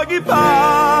Gorky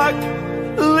Park,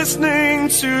 listening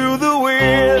to the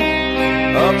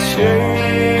wind of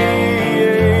change.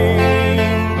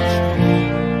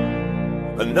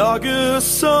 An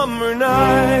August summer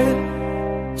night,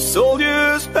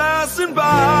 soldiers passing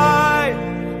by,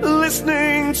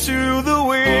 listening to the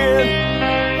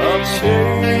wind of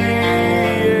change.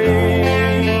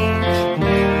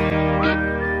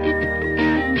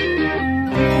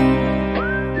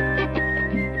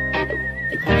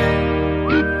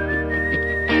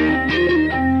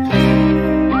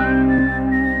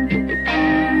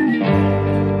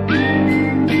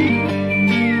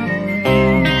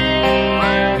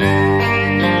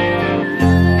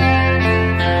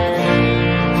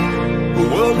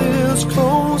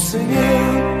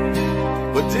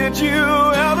 Did you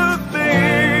ever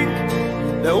think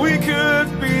that we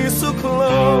could be so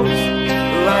close,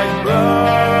 like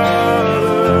brothers?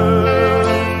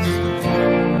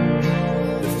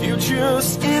 The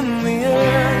future's in the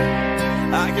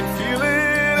air, I can feel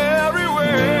it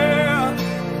everywhere,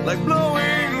 like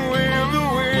blowing with the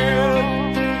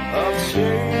wind of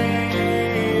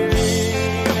change.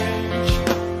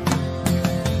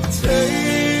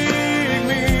 Take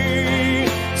me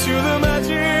to the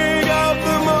magic of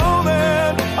the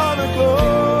moment on a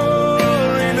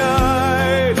glory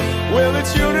night, where the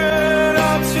children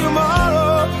of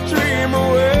tomorrow dream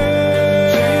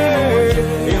away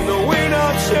in the wind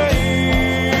of change.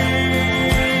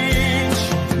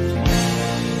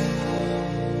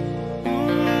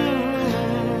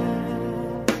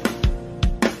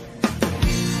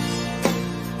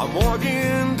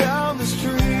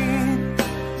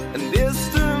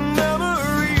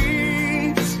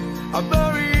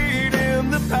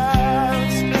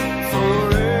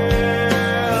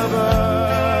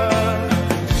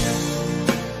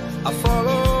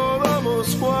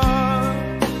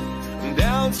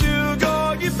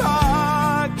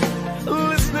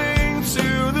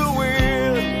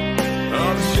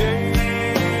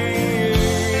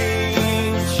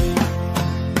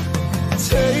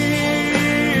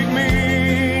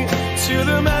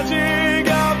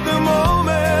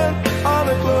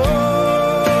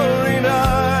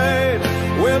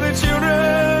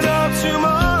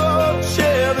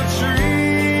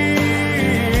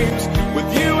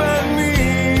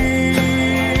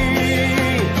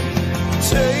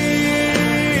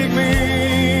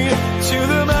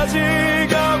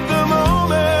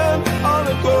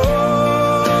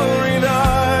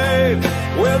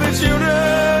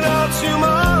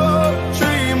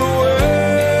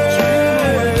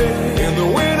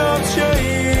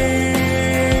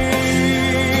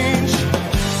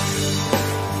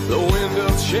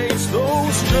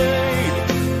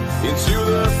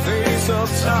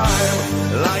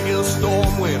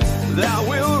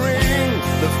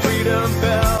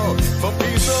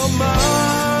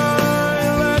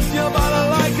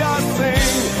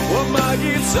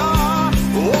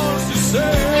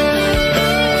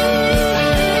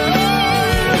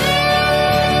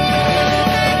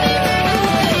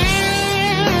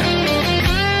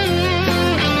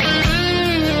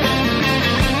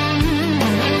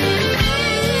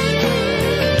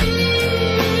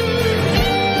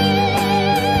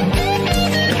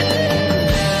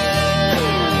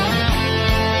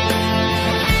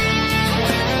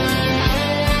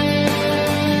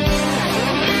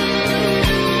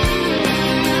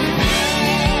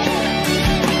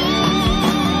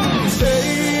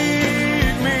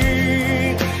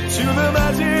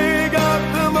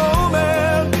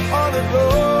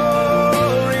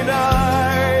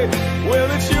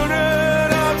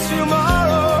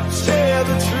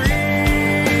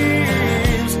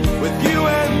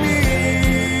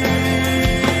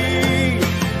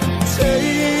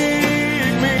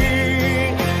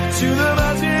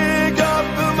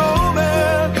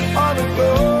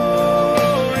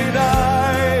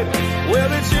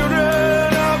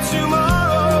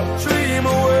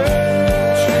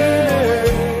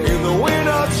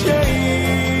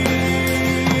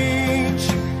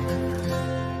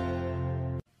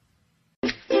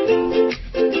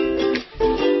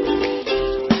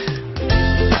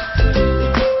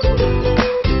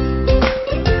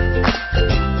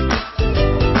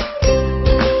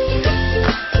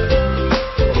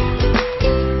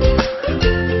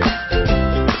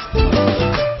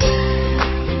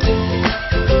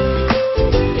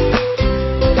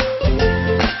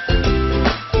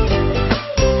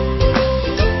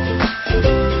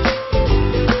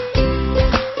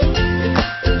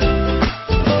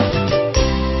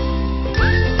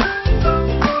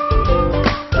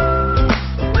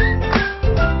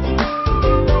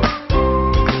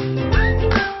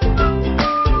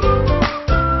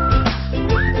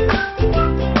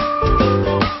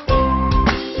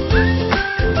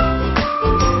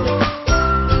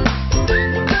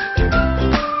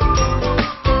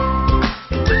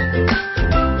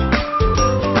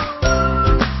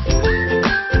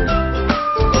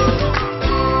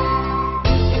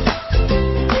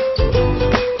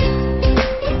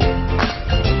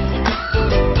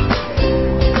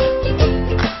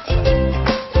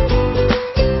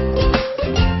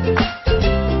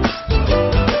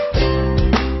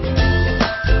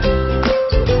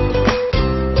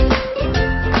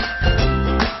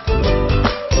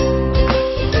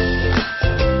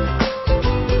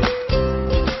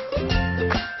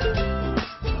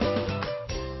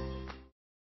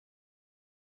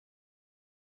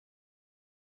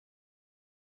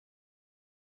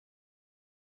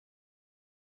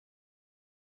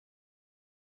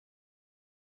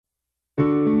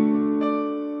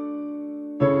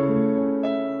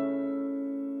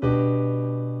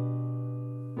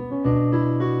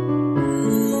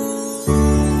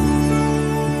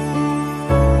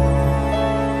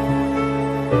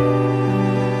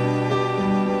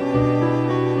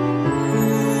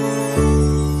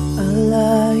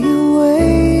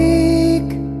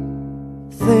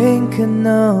 Thinking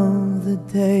of the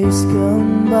days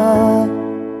gone by,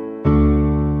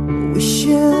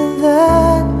 wishing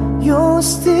that you're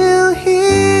still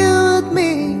here with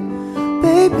me,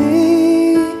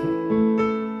 baby.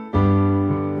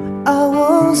 I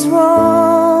was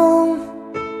wrong,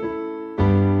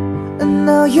 and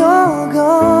now you're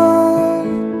gone.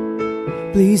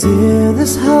 Please hear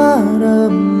this heart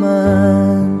of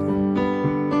mine.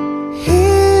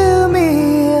 Hear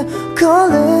me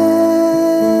calling.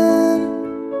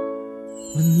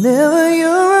 Whenever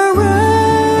you're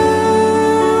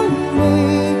around me,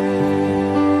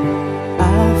 I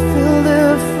feel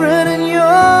different in your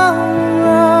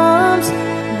arms.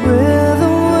 With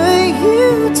the way you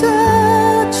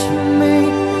touch me,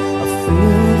 I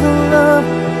feel the love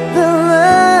that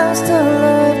lasts a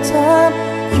lifetime.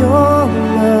 Your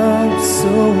love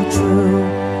so true,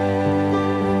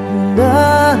 and I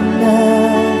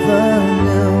never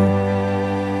knew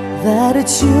that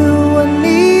it's you I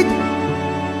need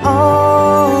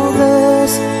all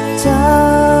this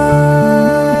time.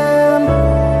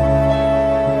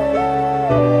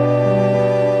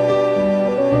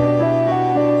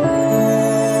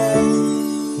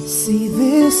 See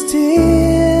these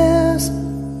tears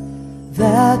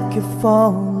that keep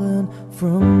falling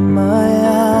from my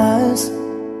eyes,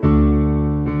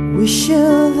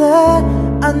 wishing that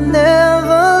I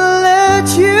never let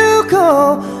you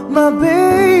go, my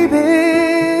baby.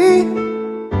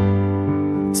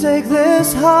 Take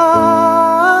this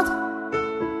heart,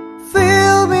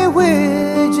 fill me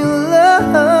with your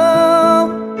love.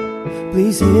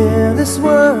 Please hear these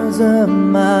words of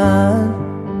mine.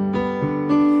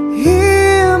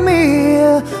 Hear me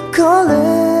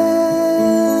calling.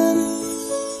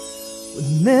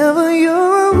 Whenever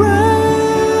you're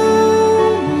around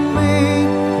me,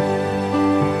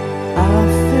 I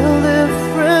feel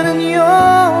different in your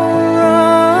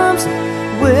arms.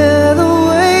 With the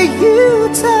way you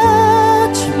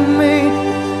touch me,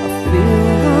 I feel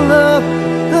the love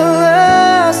that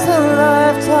lasts a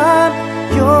lifetime.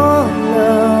 Your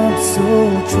love so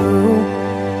true,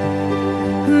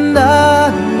 and I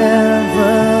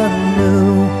never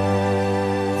knew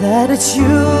that it's you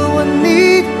I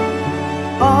need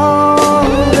all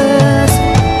this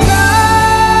time.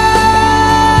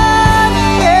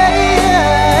 Yeah,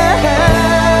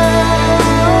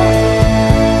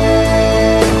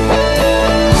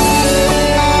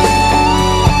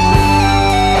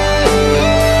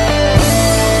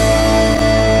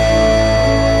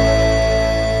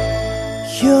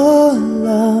 your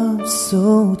love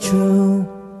so true,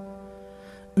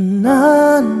 and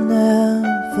I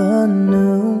never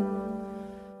knew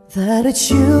that it's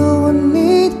you I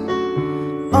need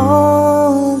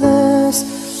all this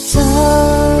time.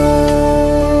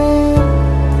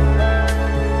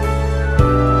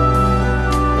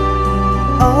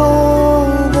 All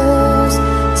this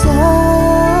time.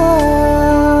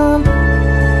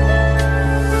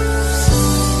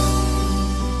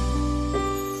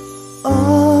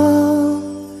 All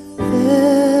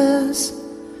this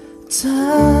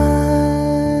time.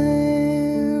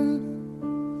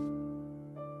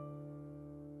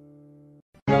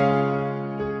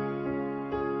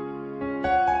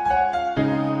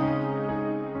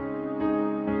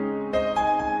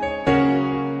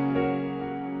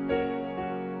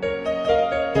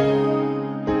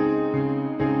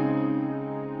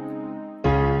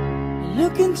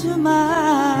 Look into my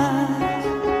eyes,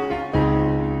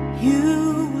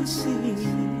 you will see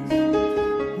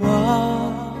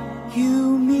what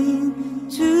you mean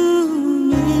to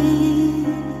me.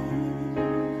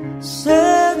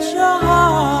 Search your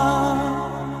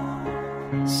heart,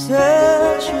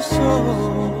 search your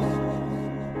soul,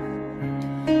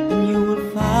 and you will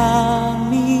find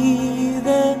me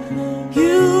there.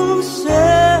 You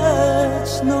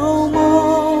search no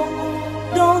more.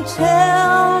 Don't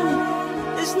tell me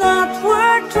it's not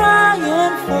worth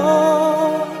trying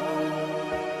for.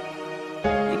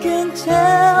 You can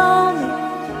tell me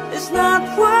it's not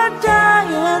worth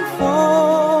dying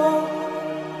for.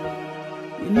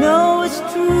 You know it's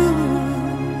true.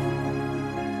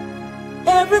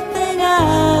 Everything I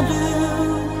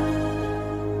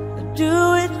do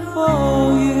it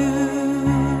for you.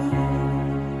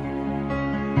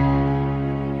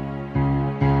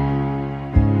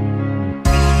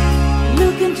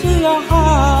 Look into your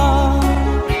heart,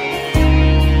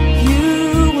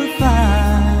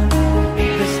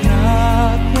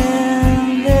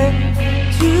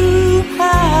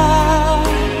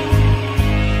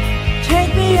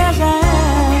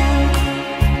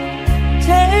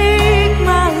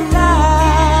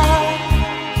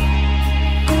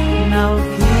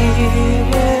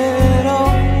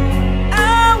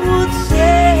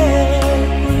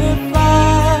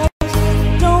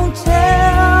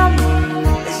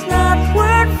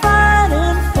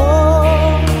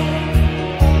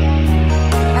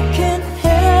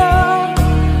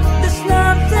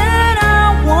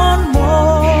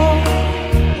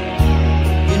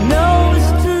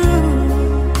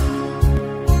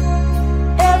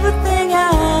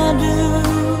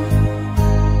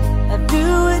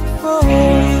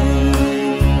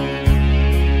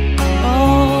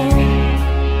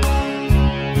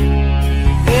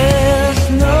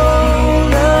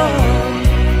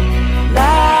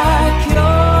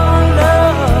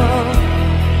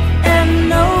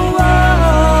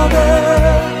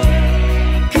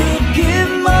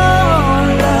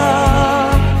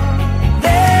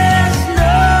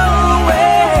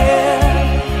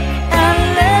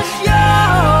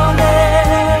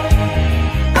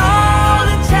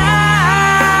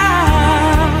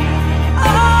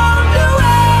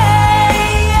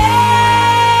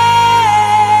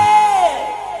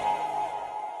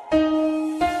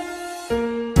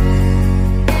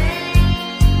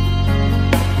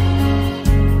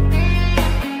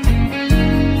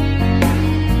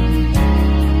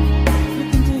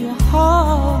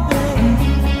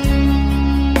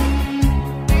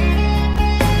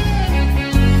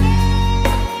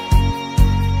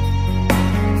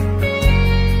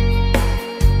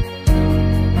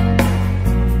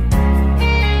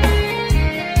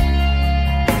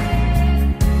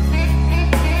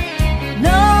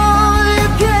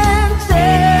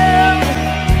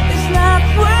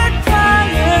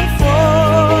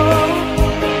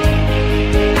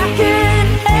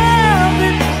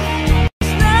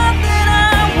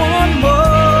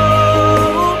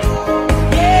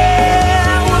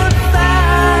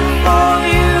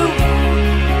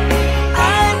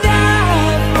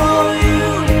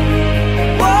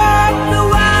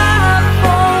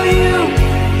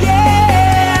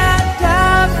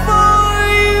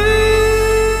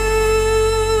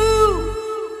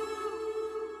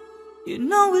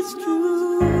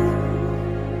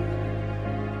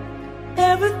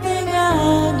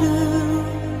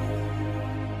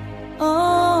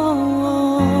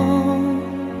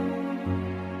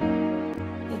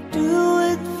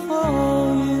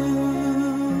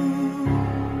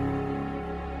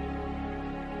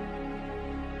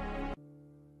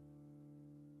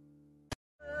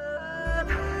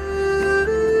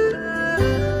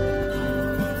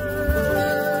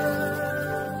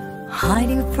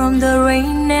 hiding from the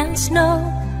rain and snow,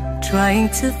 trying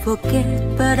to forget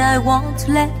but I won't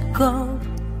let go.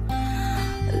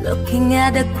 Looking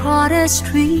at a crowded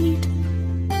street,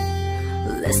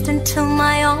 listen to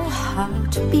my own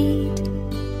heartbeat.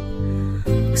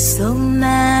 So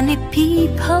many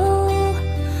people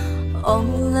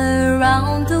all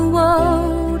around the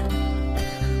world.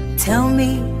 Tell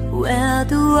me, where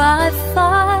do I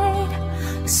find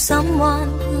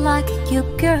someone like you,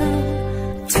 girl?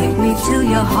 Take me to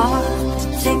your heart,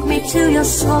 take me to your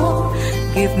soul.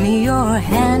 Give me your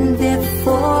hand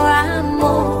before I'm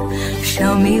old.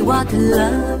 Show me what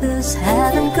love is,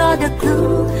 haven't got a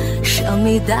clue. Show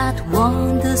me that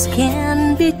wonders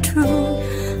can be true.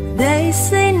 They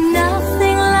say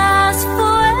nothing lasts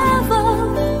forever.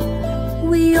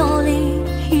 We only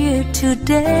here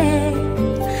today.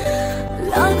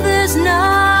 Love is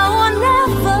now or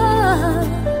never.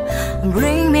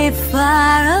 Bring me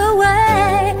far away.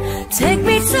 Take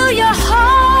me to your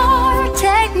heart,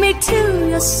 take me to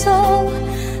your soul.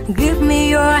 Give me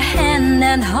your hand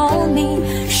and hold me.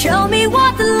 Show me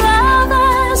what love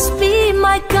is. Be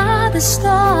my goddess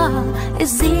star.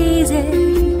 It's easy.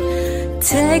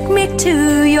 Take me to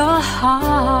your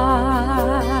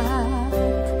heart.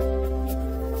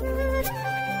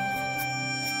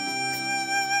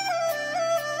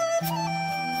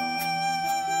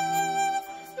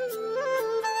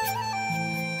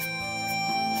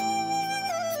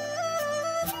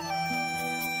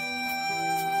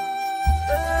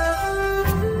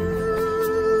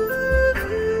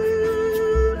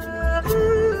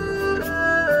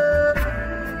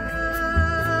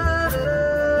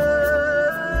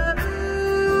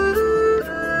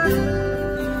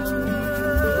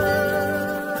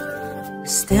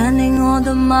 Standing on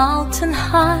the mountain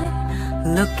high,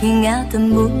 looking at the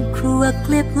moon through a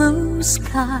clear blue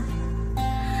sky.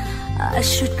 I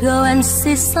should go and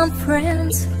see some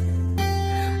friends,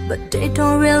 but they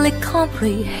don't really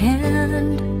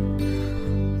comprehend.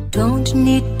 Don't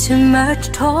need too much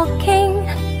talking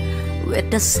with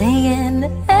the saying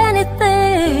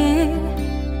anything.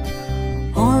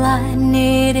 All I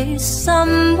need is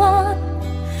someone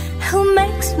who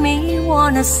makes me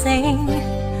wanna sing.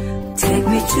 Take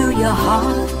me to your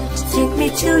heart, take me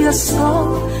to your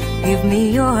soul. Give me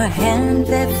your hand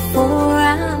before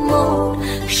I'm old.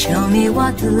 Show me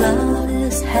what love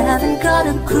is, haven't got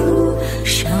a clue.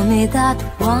 Show me that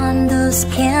wonders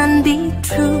can be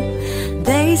true.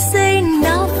 They say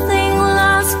nothing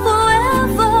lasts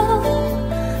forever.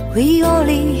 We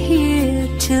only here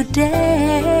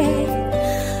today.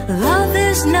 Love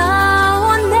is now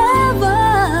or never.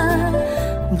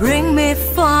 Bring me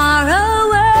far away.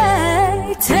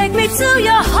 Take me to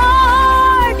your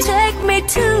heart, take me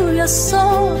to your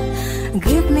soul.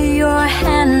 Give me your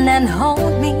hand and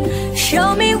hold me. Show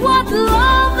me what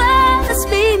love is.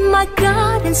 Be my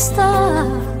guiding star.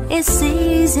 It's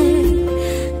easy.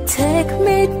 Take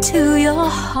me to your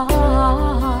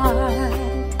heart.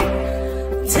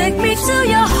 Take me to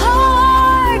your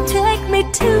heart, take me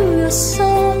to your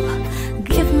soul.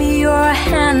 Give me your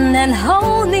hand and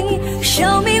hold me.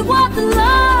 Show me what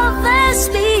love is.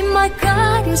 Be my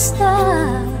guiding star.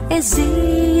 It's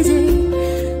easy.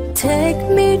 Take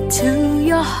me to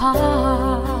your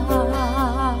heart.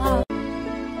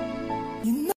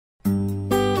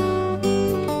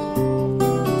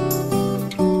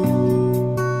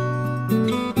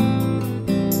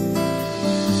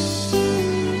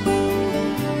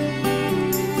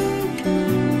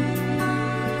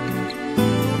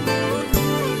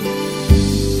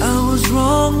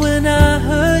 Wrong when I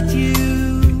hurt you.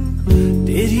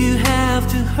 Did you have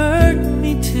to hurt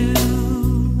me too?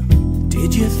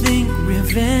 Did you think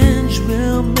revenge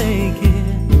will make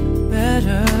it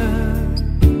better?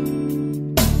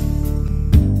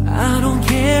 I don't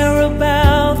care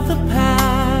about the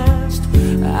past.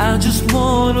 I just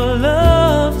want a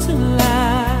love to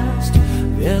last.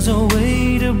 There's a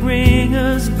way to bring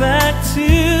us back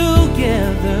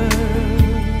together.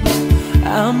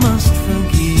 I must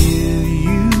forgive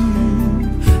you,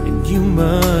 and you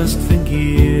must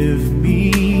forgive me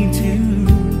too.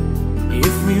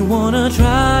 If we wanna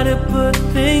try to put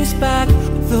things back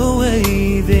the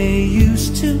way they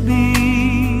used to be.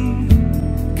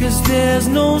 'Cause there's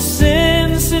no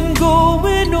sense in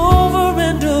going over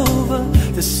and over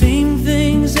the same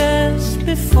things as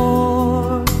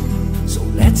before. So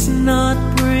let's not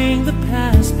bring the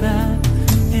past back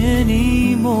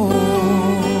anymore.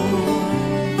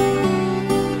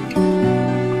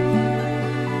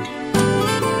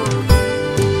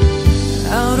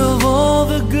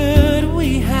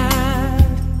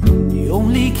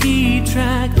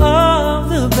 Track of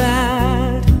the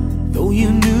bad. Though you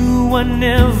knew I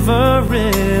never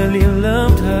really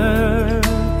loved her.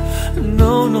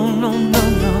 No, no, no, no,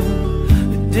 no.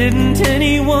 Didn't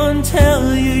anyone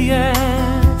tell you yet?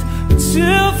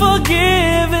 To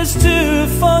forgive is to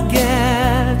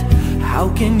forget. How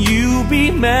can you be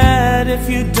mad if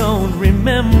you don't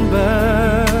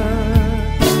remember?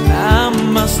 I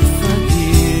must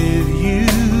forgive you.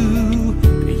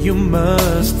 You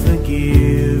must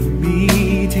forgive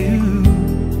me too.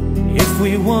 If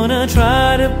we wanna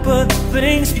try to put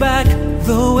things back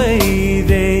the way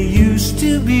they used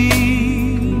to be.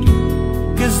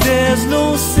 'Cause there's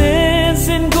no sense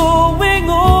in going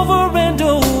over and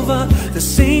over the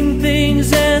same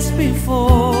things as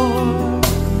before.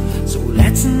 So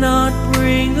let's not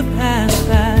bring the past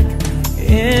back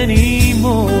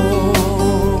anymore.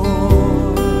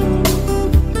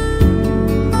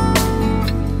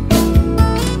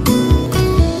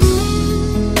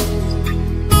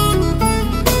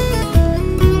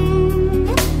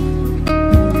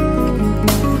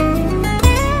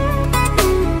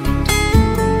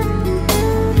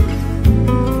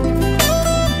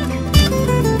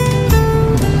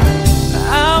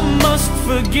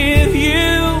 Forgive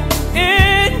you,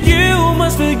 and you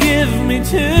must forgive me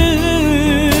too.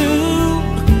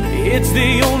 It's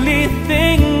the only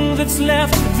thing that's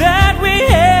left that we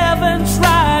haven't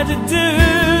tried to do.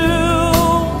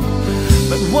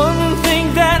 But one thing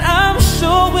that I'm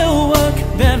sure will work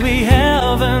that we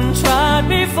haven't tried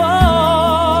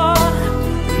before.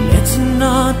 Let's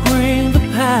not bring the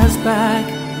past back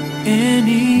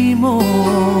anymore.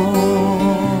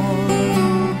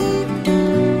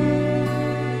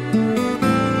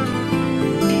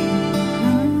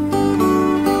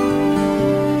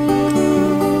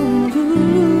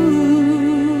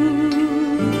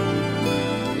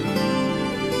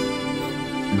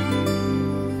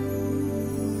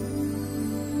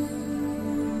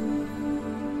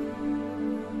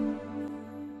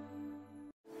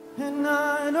 And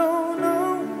I don't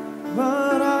know,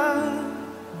 but I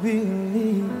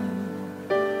believe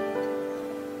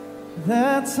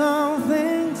that some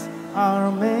things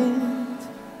are meant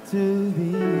to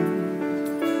be,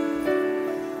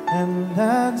 and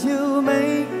that you'll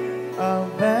make a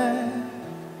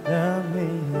better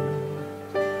me.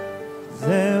 'Cause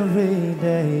every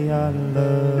day I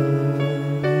love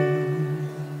you.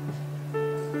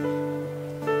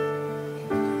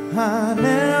 I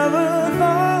never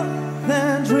thought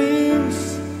that dreams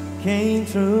came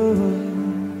true,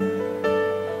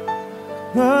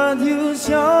 but you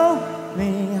show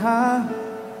me how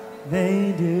they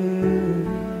do.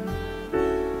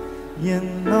 You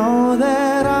know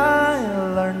that I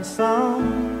learned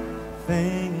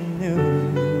something new.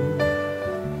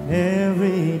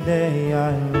 Every day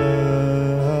I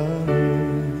love you.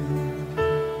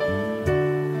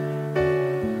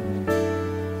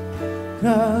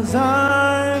 'Cause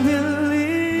I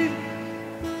believe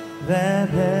that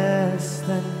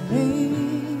destiny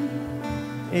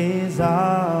is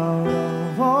out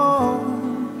of all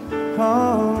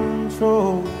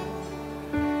control,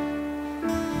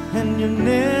 and you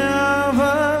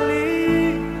never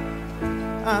leave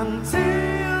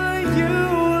until you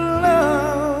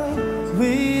love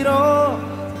with all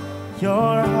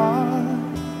your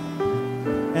heart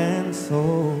and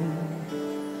soul.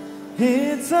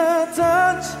 It's a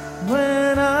touch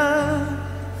when I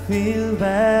feel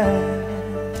bad.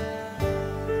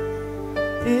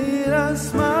 It's a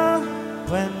smile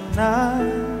when I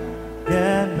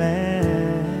get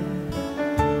mad.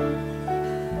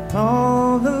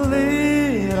 All the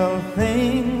little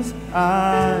things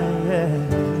I get.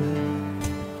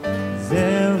 'Cause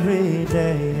every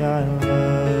day I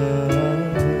love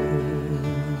you.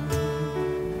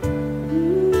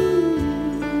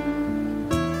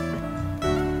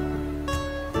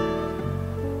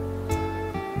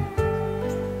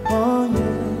 Oh yeah.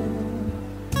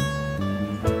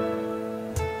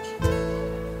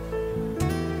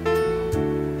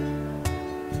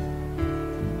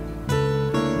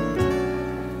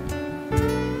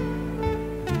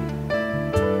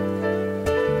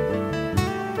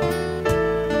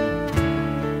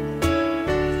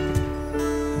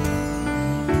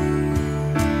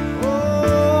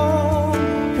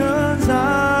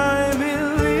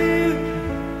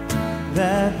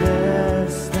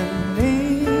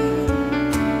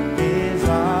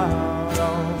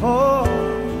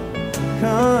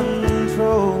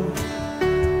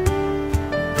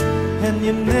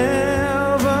 You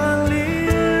never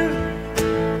leave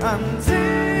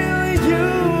until you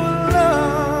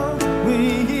love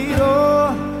with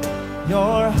all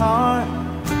your heart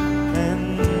and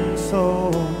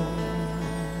soul.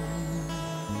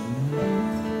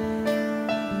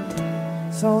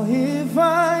 So here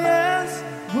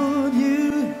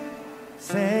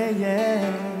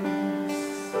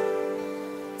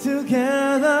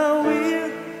Together we're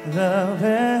the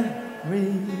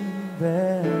very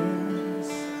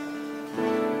best.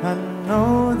 I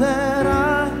know that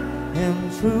I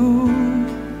am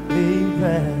truly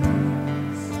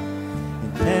blessed,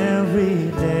 and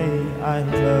every day I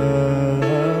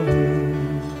love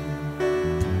you.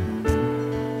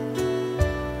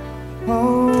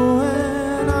 Oh,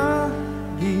 and I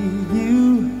give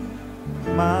you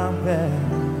my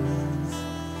best.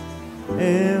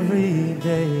 Every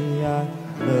day I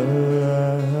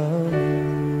love you.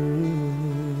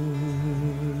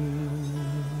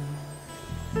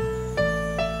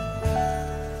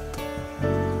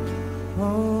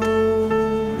 Oh,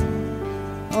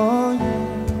 oh yeah.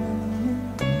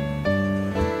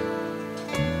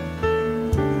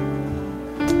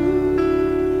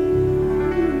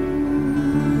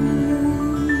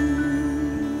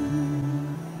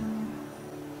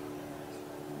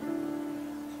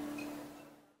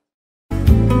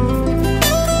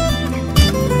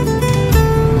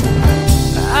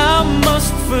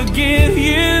 Forgive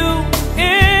you,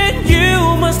 and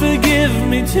you must forgive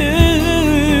me too.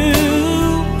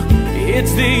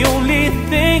 It's the only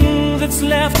thing that's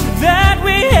left that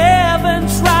we haven't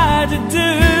tried to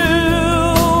do.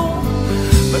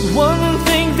 But one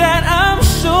thing that I'm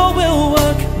sure will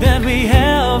work that we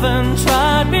haven't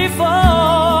tried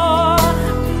before.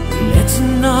 Let's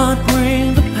not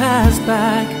bring the past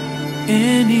back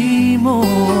anymore.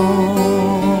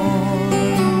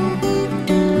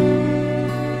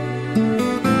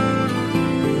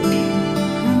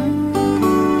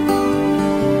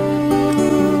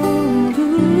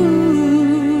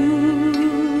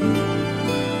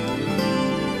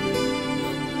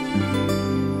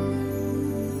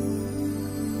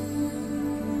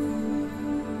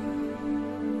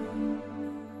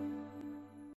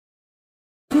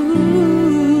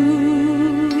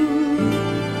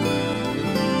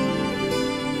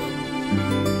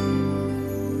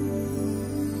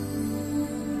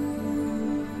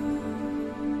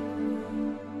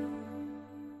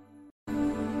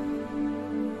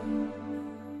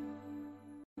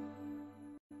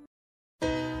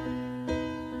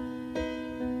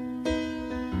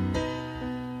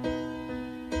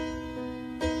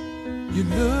 You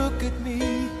look at me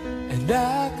and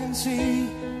I can see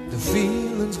the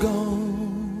feeling's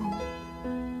gone.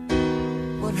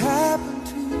 What happened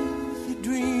to the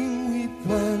dream we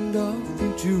planned our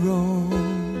future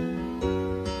on?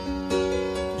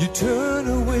 You turn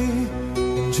away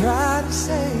and try to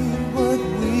say what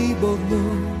we both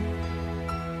know,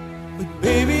 but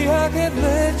baby I can't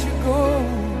let you go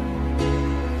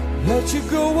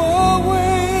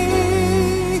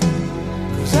away.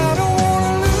 'Cause I don't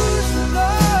wanna lose your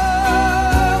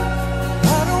love.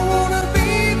 I don't wanna be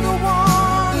the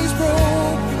one who's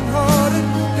broken hearted.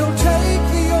 Don't take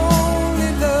the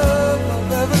only love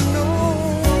I've ever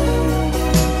known.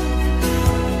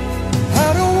 I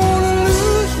don't wanna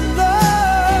lose your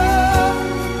love.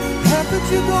 How could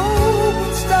you go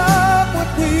and stop what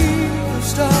we have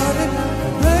started?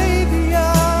 Baby,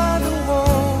 I don't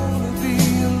wanna be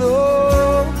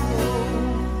alone.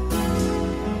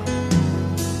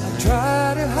 I try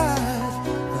to hide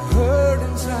the hurt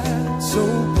inside, so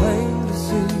plain to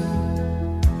see.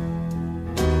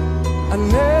 I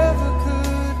never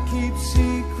could keep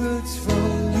secrets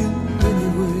from you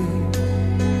anyway.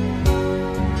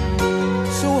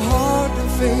 So hard to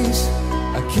face,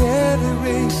 I can't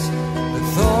erase the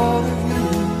thought of you.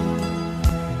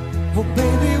 Oh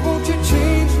baby, won't you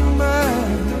change your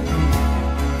mind?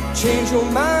 Change your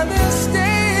mind and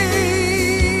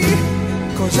stay.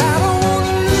 'Cause I don't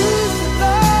wanna lose your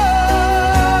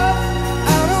love.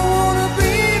 I don't wanna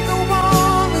be the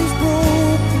one who's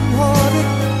broken hearted.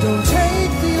 Don't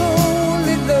take the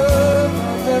only love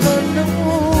I've ever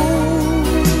known.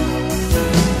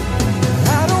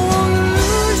 I don't wanna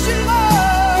lose your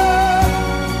love.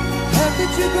 How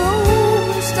could you go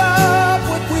and stop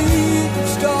what we have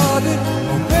started?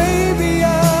 Oh baby,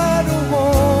 I don't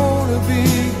wanna be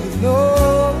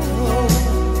alone.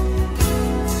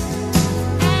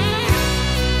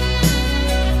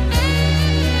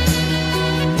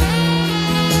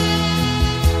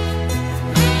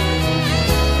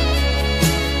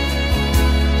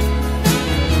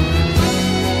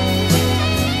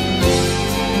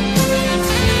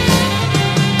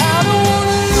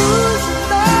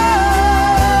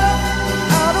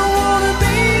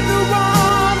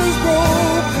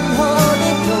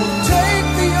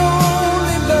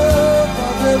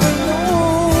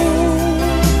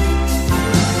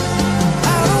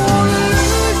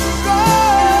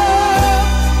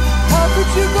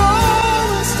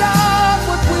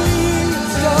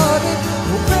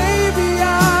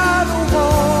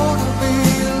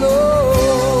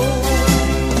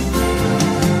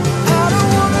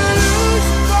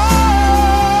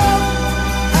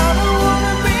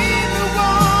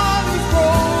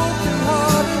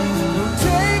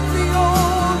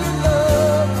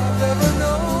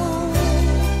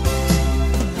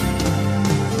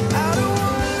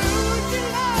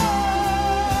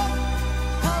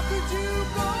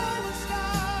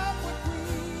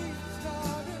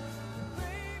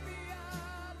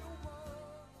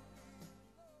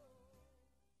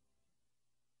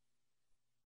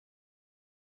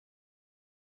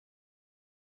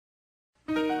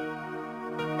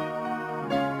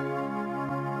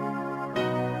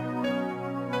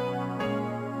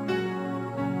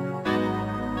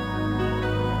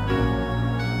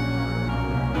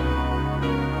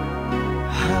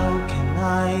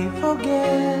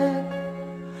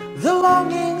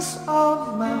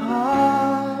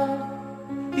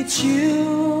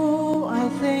 you I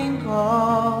think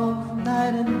of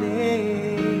night and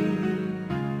day.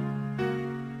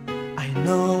 I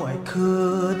know I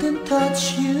couldn't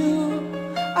touch you,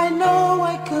 I know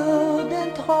I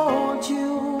couldn't hold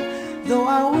you, though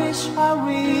I wish I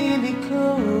really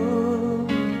could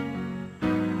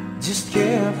just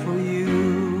care for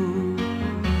you.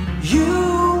 You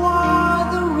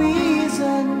are the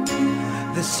reason,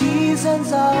 the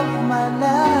seasons of my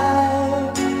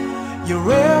life.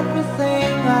 You're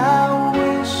everything I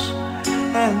wish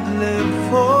and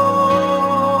live for.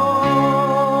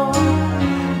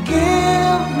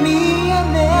 Give me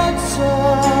an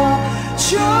answer,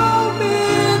 show me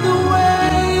the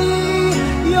way.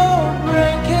 You're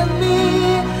breaking me,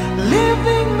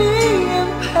 leaving me in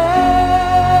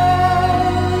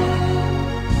pain.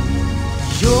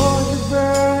 You're the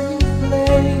burning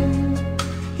flame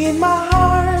in my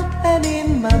heart and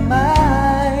in my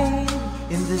mind.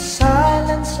 In the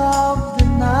silence of the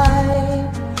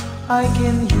night, I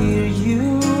can hear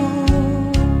you.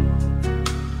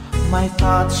 My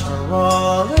thoughts are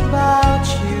all about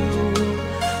you,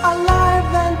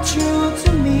 alive and true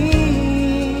to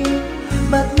me.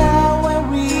 But now I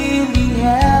really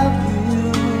have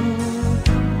you,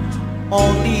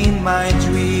 only in my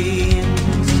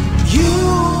dreams. You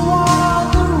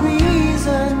are the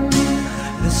reason,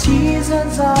 the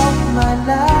seasons of my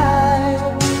life.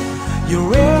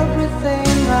 You're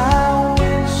everything I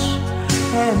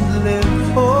wish and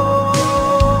live for.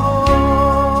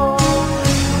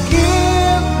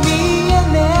 Give me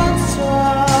an answer,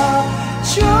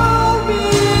 show me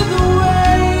the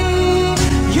way.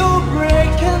 You're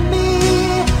breaking me,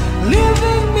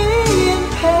 leaving me in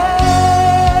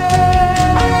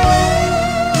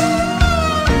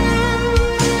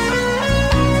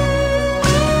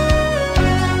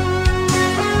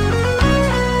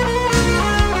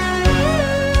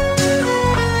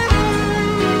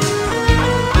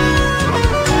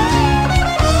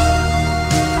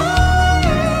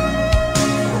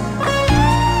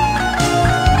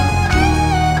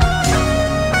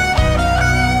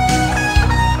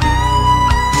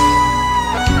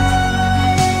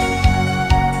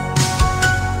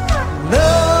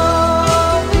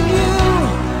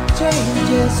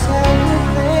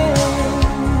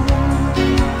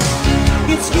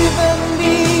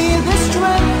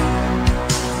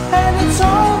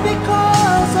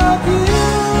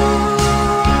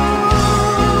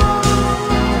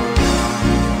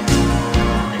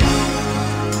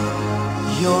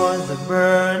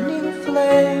burning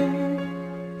flame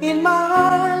in my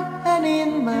heart and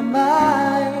in my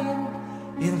mind.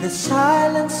 In the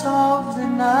silence of the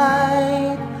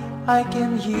night, I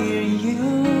can hear you.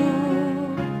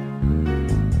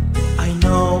 I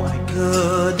know I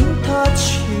couldn't touch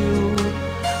you,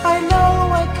 I know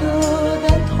I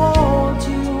couldn't hold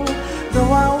you,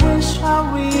 though I wish I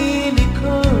really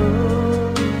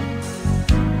could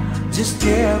just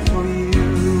care for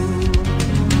you.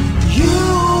 You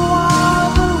are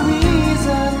the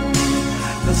reason,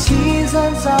 the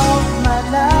seasons of my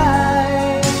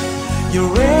life.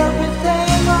 You're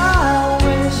everything I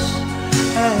wish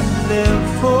and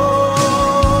live for.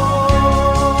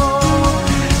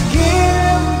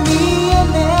 Give me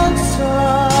an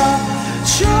answer,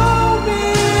 show me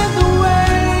the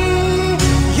way.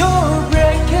 You're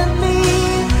breaking me,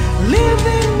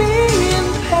 leaving me in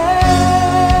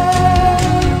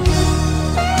pain.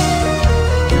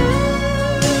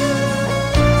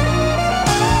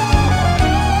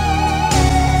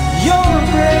 You're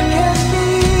breaking me,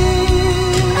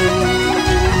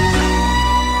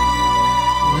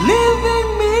 leaving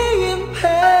me in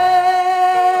pain.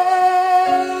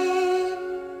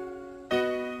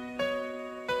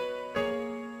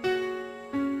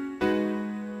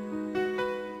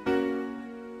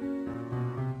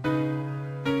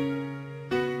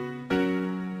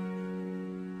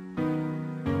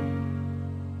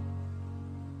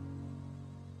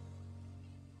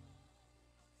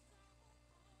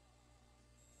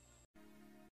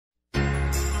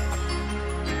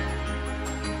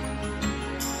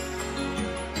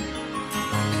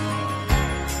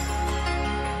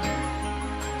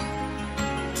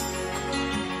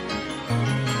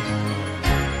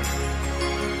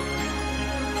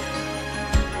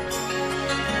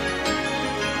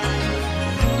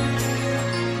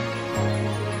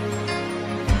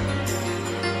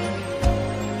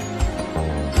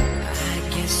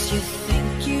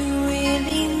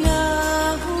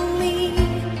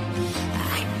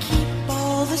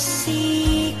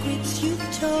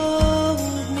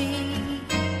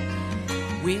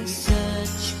 We're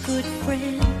such good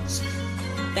friends,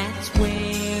 that's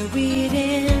where it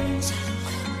ends.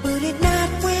 But at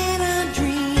night when I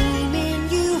dream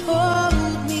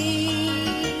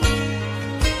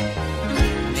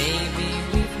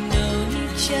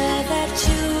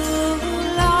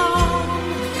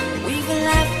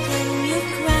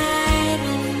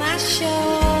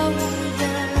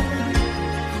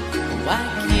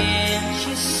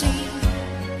see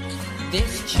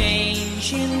this change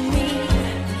in me.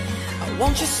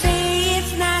 Won't you say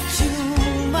it's not too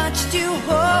much to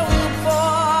hope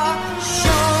for?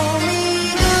 Show me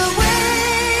the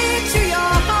way to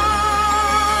your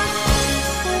heart.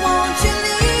 Won't you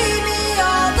lead me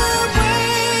all the way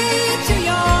to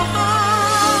your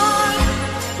heart?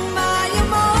 My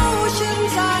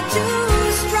emotions are too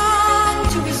strong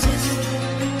to resist,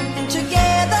 and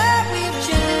together we've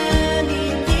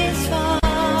journeyed this far.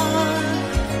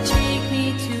 Take me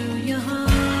to your heart.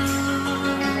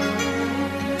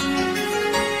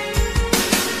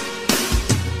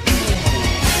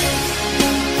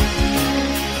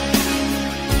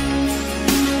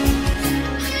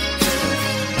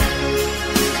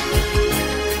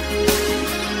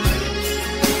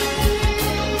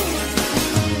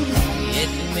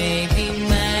 It may be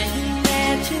my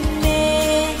imagination,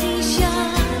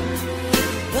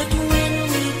 but when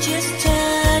we just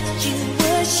touched, you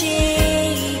were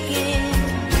shaking.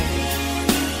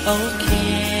 Oh,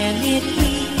 can it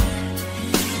be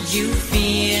you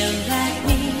feel like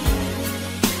me?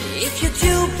 If you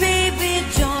do, baby,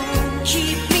 don't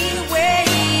keep me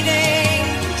waiting.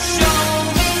 Show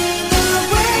me the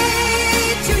way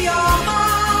to your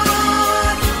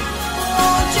heart.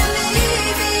 Won't you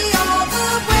lead me all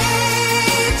the way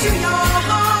to your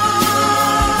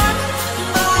heart?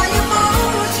 My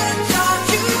emotions are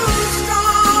too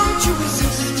strong to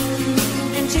resist,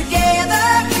 and together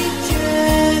we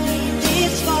journey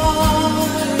this far.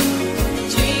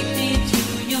 Take me to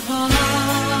your heart.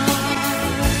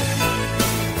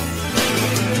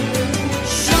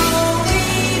 Show me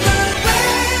the way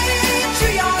to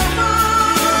your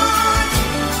heart.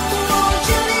 Won't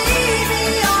you lead me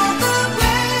all the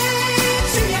way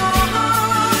to your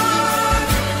heart?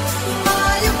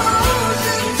 My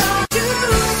emotions are too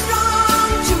strong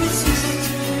to resist,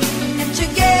 and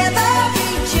together we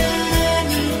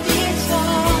journey this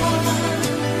far.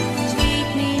 Take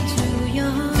me to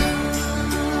your heart.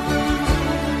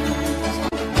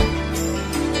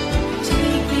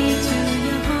 Take me to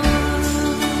your heart.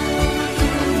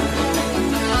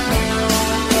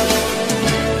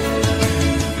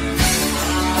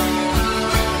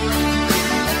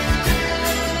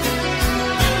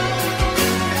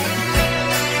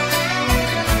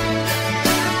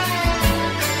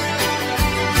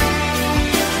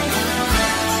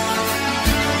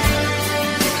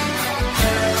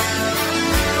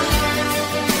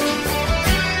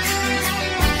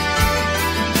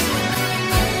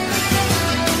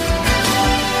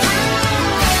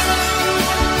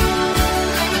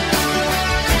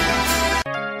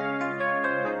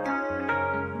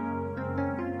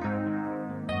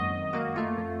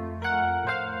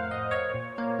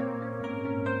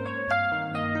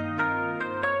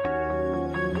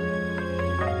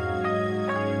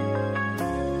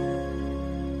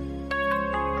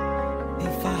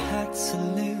 If I had to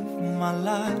live my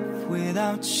life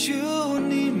without you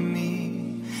near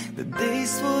me, the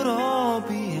days would all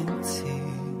be empty.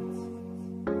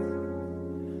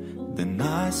 The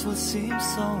nights would seem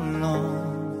so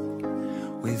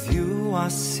long. With you I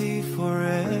see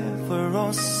forever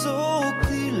oh so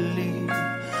clearly.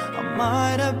 I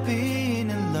might have been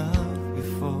in love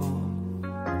before,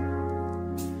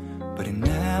 but it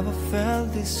never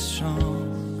felt this strong.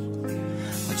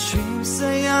 Our dreams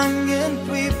are young and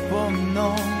we both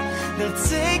know they'll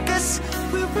take us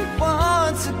where we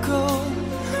want to go.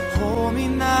 Hold me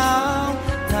now,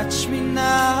 touch me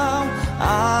now.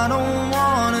 I don't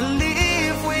wanna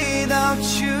live without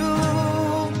you.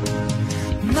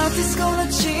 Nothing's gonna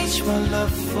change my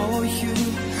love for you.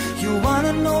 You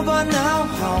wanna know by now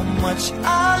how much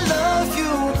I love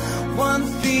you. One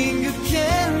thing you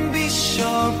can be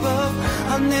sure of,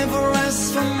 I'll never ask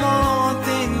for more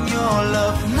than your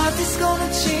love. Nothing's gonna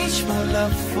change my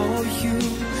love for you.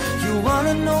 You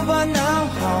wanna know by now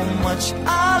how much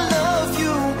I love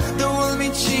you. The world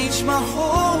may change my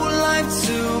whole life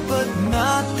too, but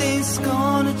nothing's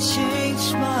gonna change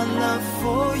my love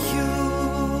for you.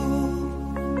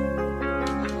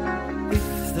 If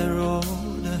the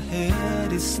road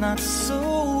ahead is not so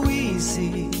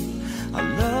easy, our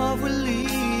love will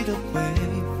lead a way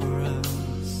for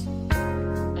us,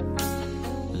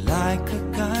 like a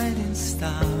guiding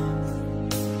star.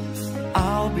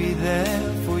 I'll be there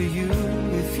for you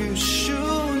if you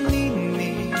should need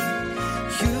me.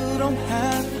 You don't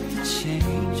have to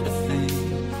change a thing.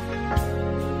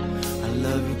 I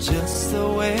love you just the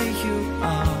way you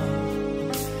are.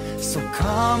 So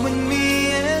come with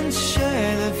me and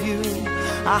share the view.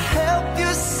 I'll help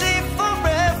you see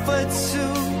forever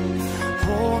too.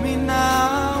 Hold me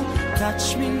now, touch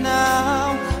me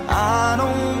now. I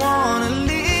don't wanna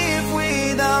live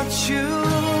without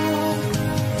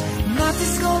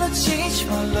gonna change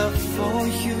my love for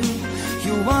you.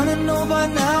 You wanna know by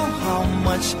now how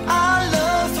much I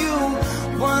love you.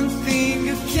 One thing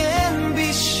you can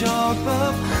be sure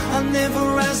of, I'll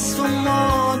never ask for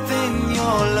more than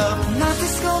your love.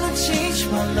 Nothing's gonna change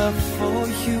my love for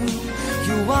you.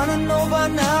 You wanna know by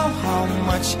now how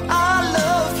much I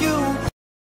love you.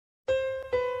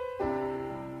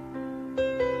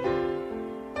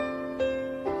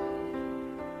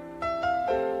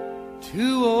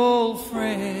 Two old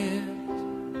friends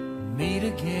meet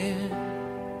again,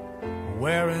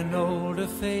 wearing older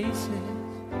faces,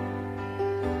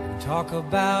 and talk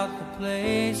about the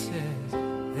places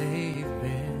they've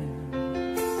been.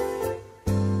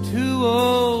 Two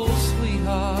old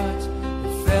sweethearts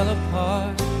that fell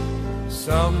apart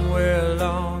somewhere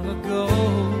long ago.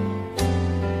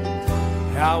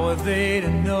 How were they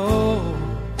to know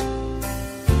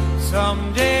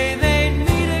someday they'd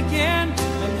meet again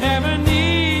and have a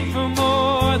need for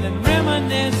more than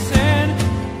reminiscing?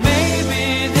 Maybe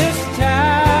this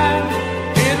time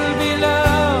it'll be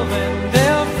love and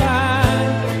they'll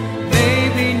find.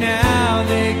 Maybe now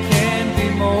they can be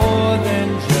more than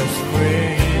just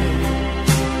friends.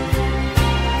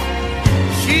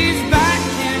 She's back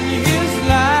in his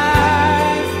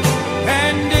life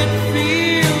and it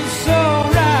feels so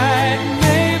right.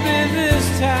 Maybe this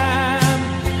time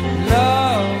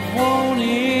love won't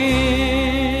end.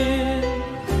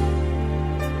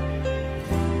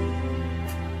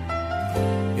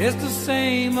 It's the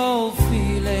same old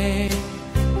feeling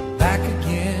back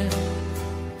again.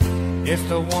 It's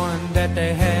the one that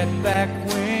they had back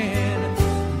when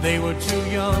they were too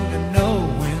young to know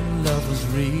when love was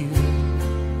real.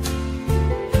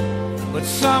 But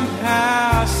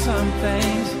somehow some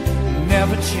things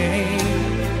never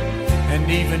change, and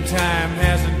even time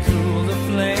hasn't cooled the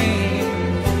flame.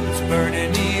 It's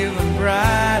burning even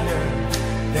brighter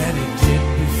than it did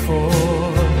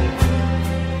before.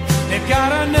 They've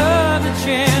got another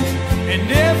chance, and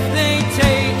if they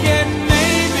take it,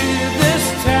 maybe this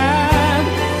time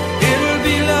it'll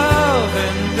be love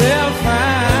and they'll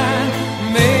find.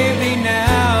 Maybe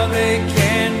now they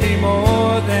can be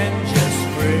more than just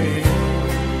friends.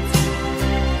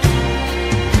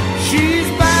 She's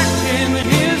back in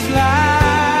his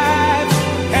life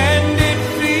and it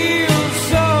feels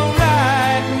so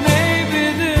right. Maybe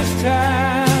this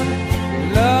time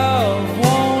love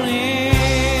won't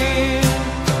end.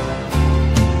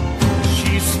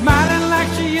 She's smiling like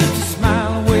she used to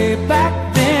smile way back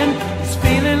then. He's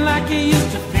feeling like he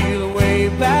used to feel way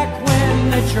back when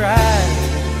they tried.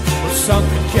 Well,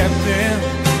 something kept them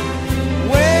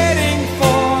waiting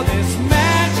for this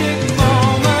magic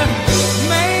moment.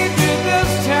 Maybe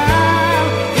this time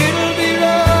it'll be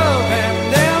love and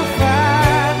they'll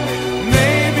find.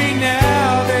 Maybe now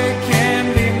they can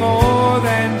be more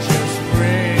than just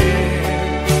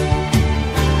friends.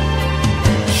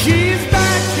 She's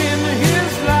back in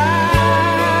his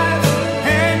life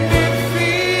and it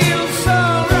feels so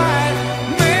right.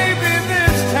 Maybe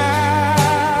this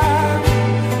time,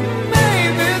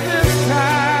 maybe this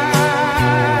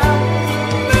time,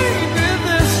 maybe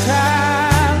this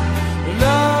time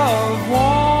love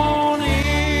won't end.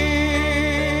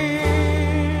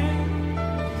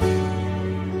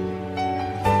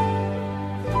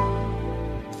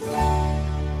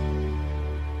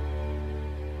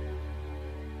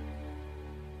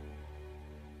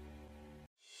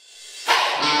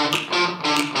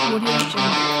 Audio Jungle.